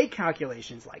can make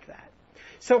calculations like that.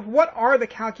 So what are the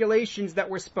calculations that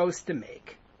we're supposed to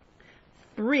make?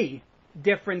 3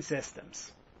 different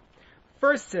systems.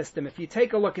 First system, if you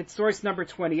take a look at source number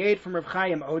 28 from Rav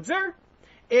Chaim Ozer,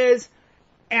 is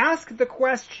ask the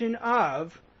question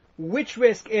of which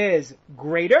risk is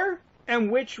greater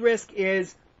and which risk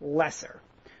is lesser.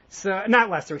 So, not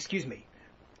lesser, excuse me.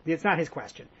 It's not his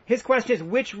question. His question is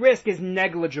which risk is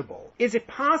negligible? Is it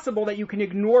possible that you can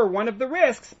ignore one of the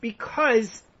risks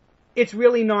because it's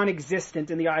really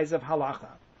non-existent in the eyes of halacha?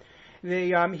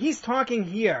 He's talking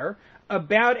here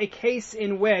about a case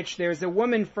in which there's a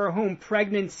woman for whom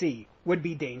pregnancy would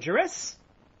be dangerous,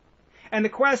 and the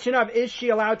question of is she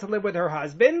allowed to live with her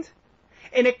husband,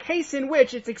 in a case in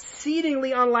which it's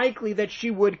exceedingly unlikely that she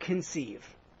would conceive.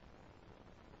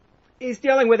 He's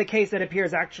dealing with a case that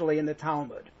appears actually in the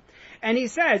Talmud. And he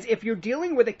says, if you're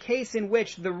dealing with a case in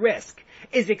which the risk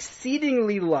is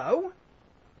exceedingly low,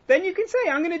 then you can say,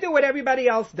 I'm going to do what everybody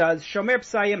else does. Shomer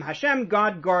Psayim, Hashem,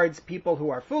 God guards people who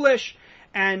are foolish,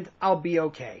 and I'll be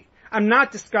okay. I'm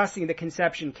not discussing the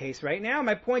conception case right now.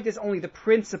 My point is only the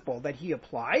principle that he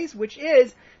applies, which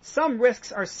is some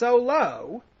risks are so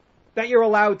low that you're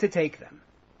allowed to take them.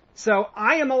 So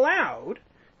I am allowed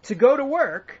to go to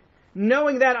work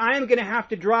knowing that I am going to have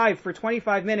to drive for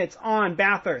 25 minutes on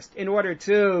Bathurst in order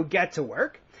to get to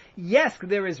work. Yes,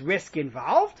 there is risk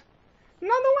involved.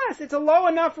 Nonetheless, it's a low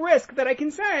enough risk that I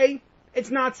can say it's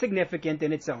not significant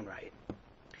in its own right.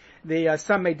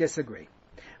 Some may disagree.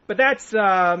 But that's,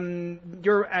 your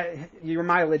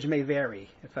mileage may vary,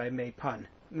 if I may pun.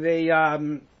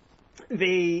 That's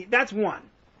one.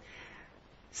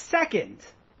 Second,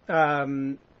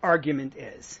 argument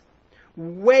is,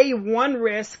 weigh one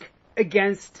risk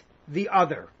against the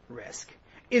other risk.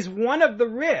 Is one of the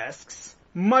risks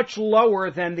much lower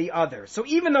than the other? So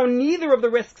even though neither of the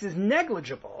risks is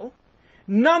negligible,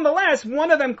 nonetheless,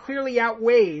 one of them clearly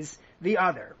outweighs the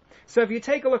other. So if you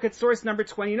take a look at source number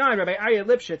 29, Rabbi Aryeh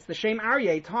Lipschitz, the Shem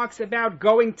Aryeh, talks about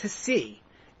going to sea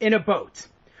in a boat.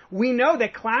 We know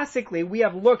that classically we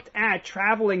have looked at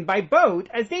traveling by boat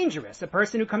as dangerous. A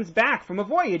person who comes back from a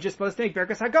voyage is supposed to make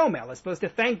Birkas HaGomel, is supposed to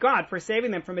thank God for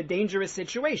saving them from a dangerous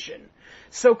situation.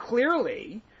 So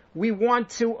clearly we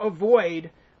want to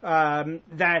avoid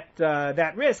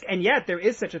that risk, and yet there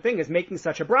is such a thing as making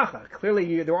such a bracha.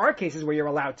 Clearly there are cases where you're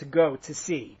allowed to go to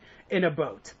sea in a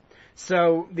boat.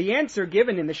 So the answer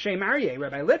given in the Shem Aryeh,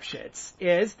 Rabbi Lipschitz,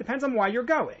 depends on why you're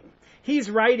going.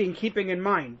 He's writing, keeping in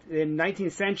mind, in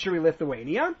 19th century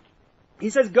Lithuania,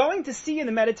 he says going to sea in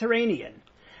the Mediterranean,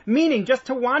 meaning just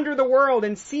to wander the world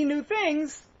and see new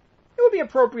things, it would be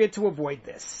appropriate to avoid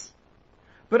this.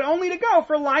 But only to go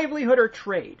for livelihood or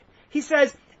trade. He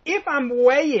says, if I'm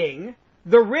weighing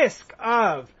the risk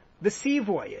of the sea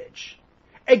voyage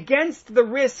against the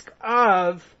risk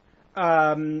of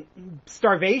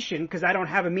starvation, because I don't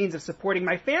have a means of supporting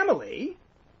my family,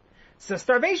 so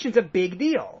starvation's a big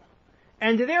deal.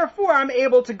 And therefore, I'm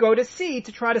able to go to sea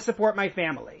to try to support my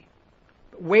family.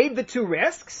 Weighed the two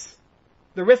risks,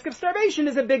 the risk of starvation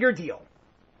is a bigger deal.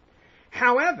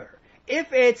 However,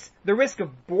 if it's the risk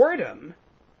of boredom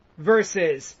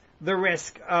versus the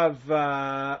risk of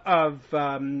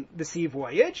the sea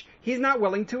voyage, he's not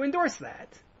willing to endorse that.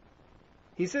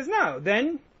 He says, no,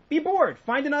 then be bored.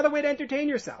 Find another way to entertain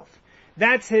yourself.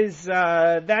 That's his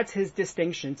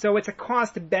distinction. So it's a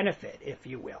cost-benefit, if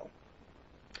you will.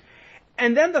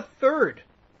 And then the third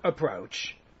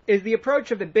approach is the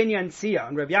approach of the Binyan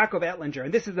Tzion, Rav Yaakov Ettlinger,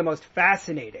 and this is the most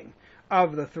fascinating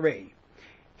of the three.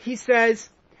 He says,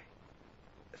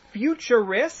 future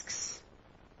risks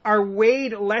are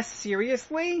weighed less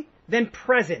seriously than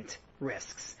present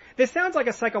risks. This sounds like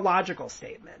a psychological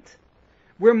statement.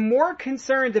 We're more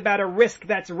concerned about a risk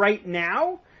that's right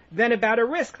now than about a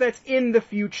risk that's in the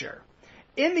future.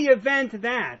 In the event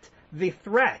that the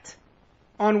threat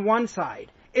on one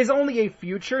side is only a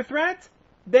future threat,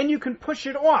 then you can push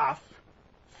it off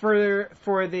for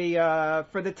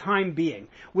the time being.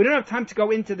 We don't have time to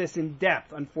go into this in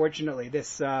depth, unfortunately,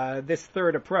 this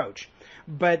third approach.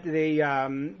 But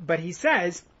he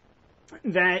says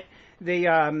that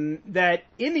that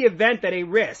in the event that a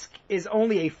risk is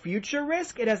only a future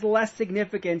risk, it has less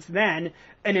significance than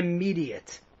an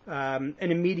immediate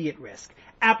risk.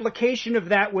 Application of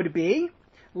that would be,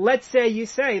 let's say you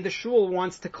say the shul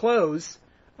wants to close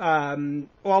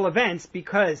all events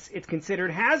because it's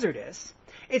considered hazardous.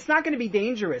 It's not going to be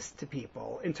dangerous to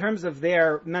people in terms of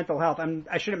their mental health.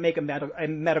 I shouldn't make a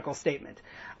medical statement.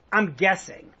 I'm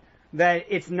guessing that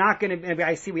it's not going to,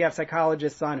 I see we have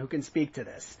psychologists on who can speak to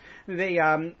this.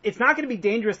 It's not going to be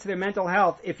dangerous to their mental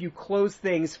health if you close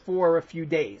things for a few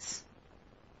days.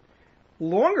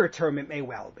 Longer term, it may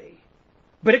well be.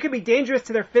 But it could be dangerous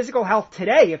to their physical health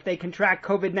today if they contract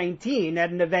COVID-19 at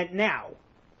an event now.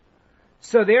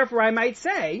 So therefore, I might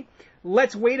say,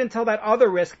 let's wait until that other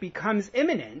risk becomes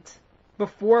imminent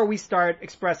before we start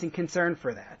expressing concern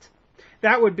for that.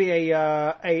 That would be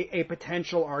a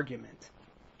potential argument.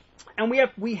 And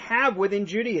we have within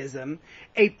Judaism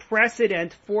a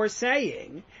precedent for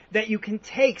saying that you can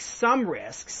take some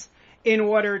risks in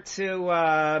order to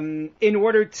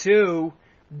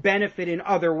benefit in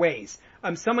other ways.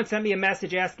 Someone sent me a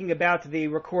message asking about the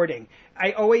recording.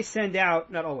 I always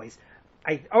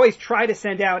try to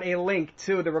send out a link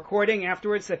to the recording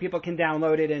afterwards so that people can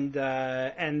download it,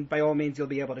 and by all means you'll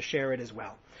be able to share it as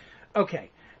well. Okay,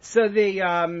 so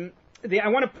I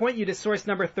want to point you to source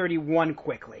number 31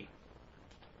 quickly.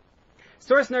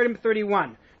 Source number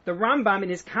 31, the Rambam in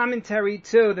his commentary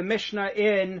to the Mishnah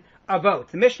in Avot.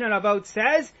 The Mishnah in Avot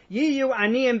says, Yiyu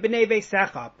aniyim b'nei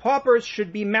veisecha, paupers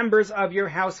should be members of your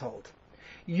household.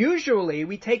 Usually,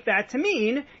 we take that to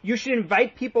mean you should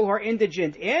invite people who are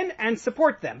indigent in and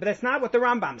support them. But that's not what the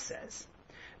Rambam says.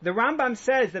 The Rambam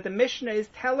says that the Mishnah is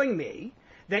telling me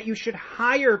that you should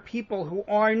hire people who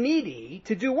are needy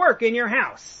to do work in your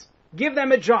house. Give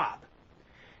them a job.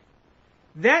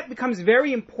 That becomes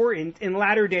very important in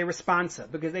latter-day responsa,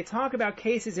 because they talk about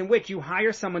cases in which you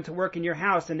hire someone to work in your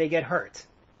house and they get hurt.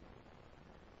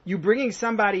 You bringing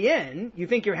somebody in, you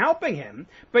think you're helping him,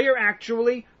 but you're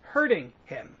actually hurting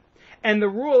him. And the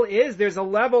rule is there's a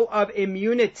level of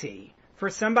immunity for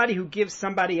somebody who gives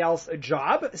somebody else a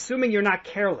job, assuming you're not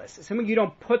careless, assuming you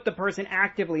don't put the person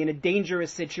actively in a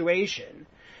dangerous situation.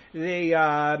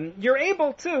 You're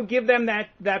able to give them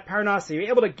that parnasa. You're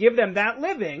able to give them that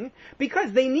living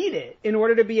because they need it in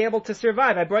order to be able to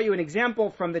survive. I brought you an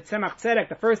example from the Tzemach Tzedek,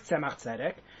 the first Tzemach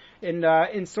Tzedek,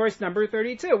 in source number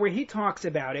 32, where he talks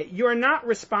about it. You're not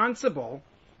responsible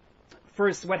for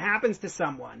what happens to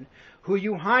someone who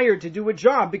you hired to do a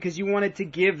job because you wanted to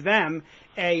give them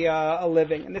a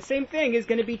living. And the same thing is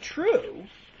going to be true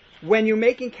when you're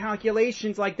making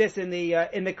calculations like this in the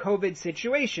COVID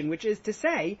situation, which is to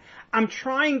say, I'm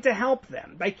trying to help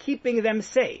them by keeping them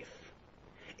safe.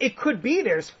 It could be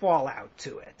there's fallout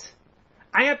to it.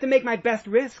 I have to make my best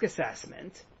risk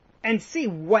assessment and see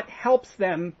what helps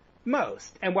them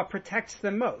most and what protects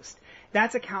them most.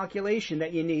 That's a calculation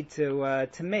that you need to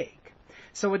make.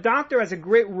 So a doctor has a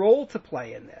great role to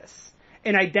play in this,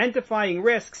 in identifying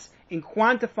risks, in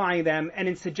quantifying them, and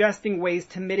in suggesting ways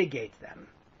to mitigate them.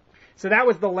 So that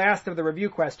was the last of the review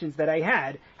questions that I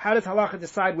had. How does halacha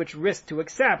decide which risk to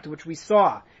accept, which we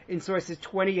saw in sources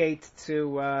 28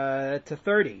 to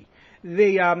 30?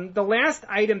 The last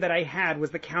item that I had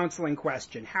was the counseling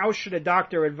question. How should a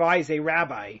doctor advise a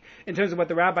rabbi in terms of what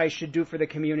the rabbi should do for the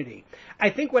community? I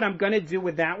think what I'm going to do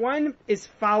with that one is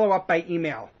follow up by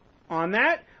email on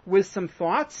that with some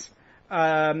thoughts,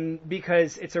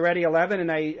 because it's already 11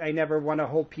 and I never want to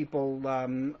hold people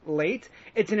late.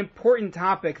 It's an important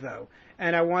topic though,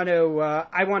 and I want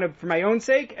to, for my own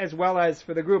sake as well as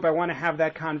for the group, I want to have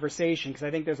that conversation because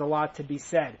I think there's a lot to be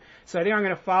said. So I think I'm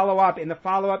going to follow up. In the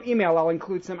follow-up email, I'll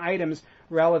include some items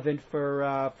relevant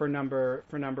for number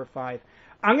 5.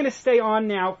 I'm going to stay on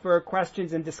now for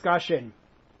questions and discussion,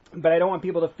 but I don't want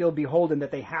people to feel beholden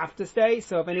that they have to stay.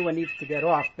 So if anyone needs to get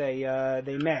off, they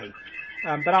may.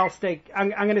 But I'll stay.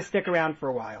 I'm going to stick around for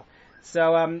a while.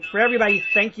 So for everybody,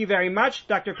 thank you very much.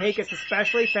 Dr. Pecos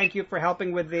especially, thank you for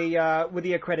helping with the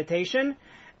accreditation.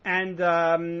 And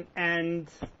I'm going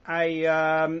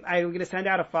to send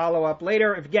out a follow-up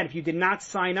later. If you did not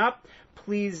sign up,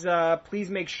 please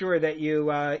make sure that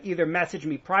you either message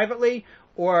me privately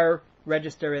or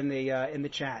register in the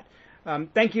chat.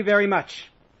 Thank you very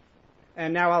much.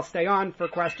 And now I'll stay on for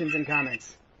questions and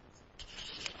comments.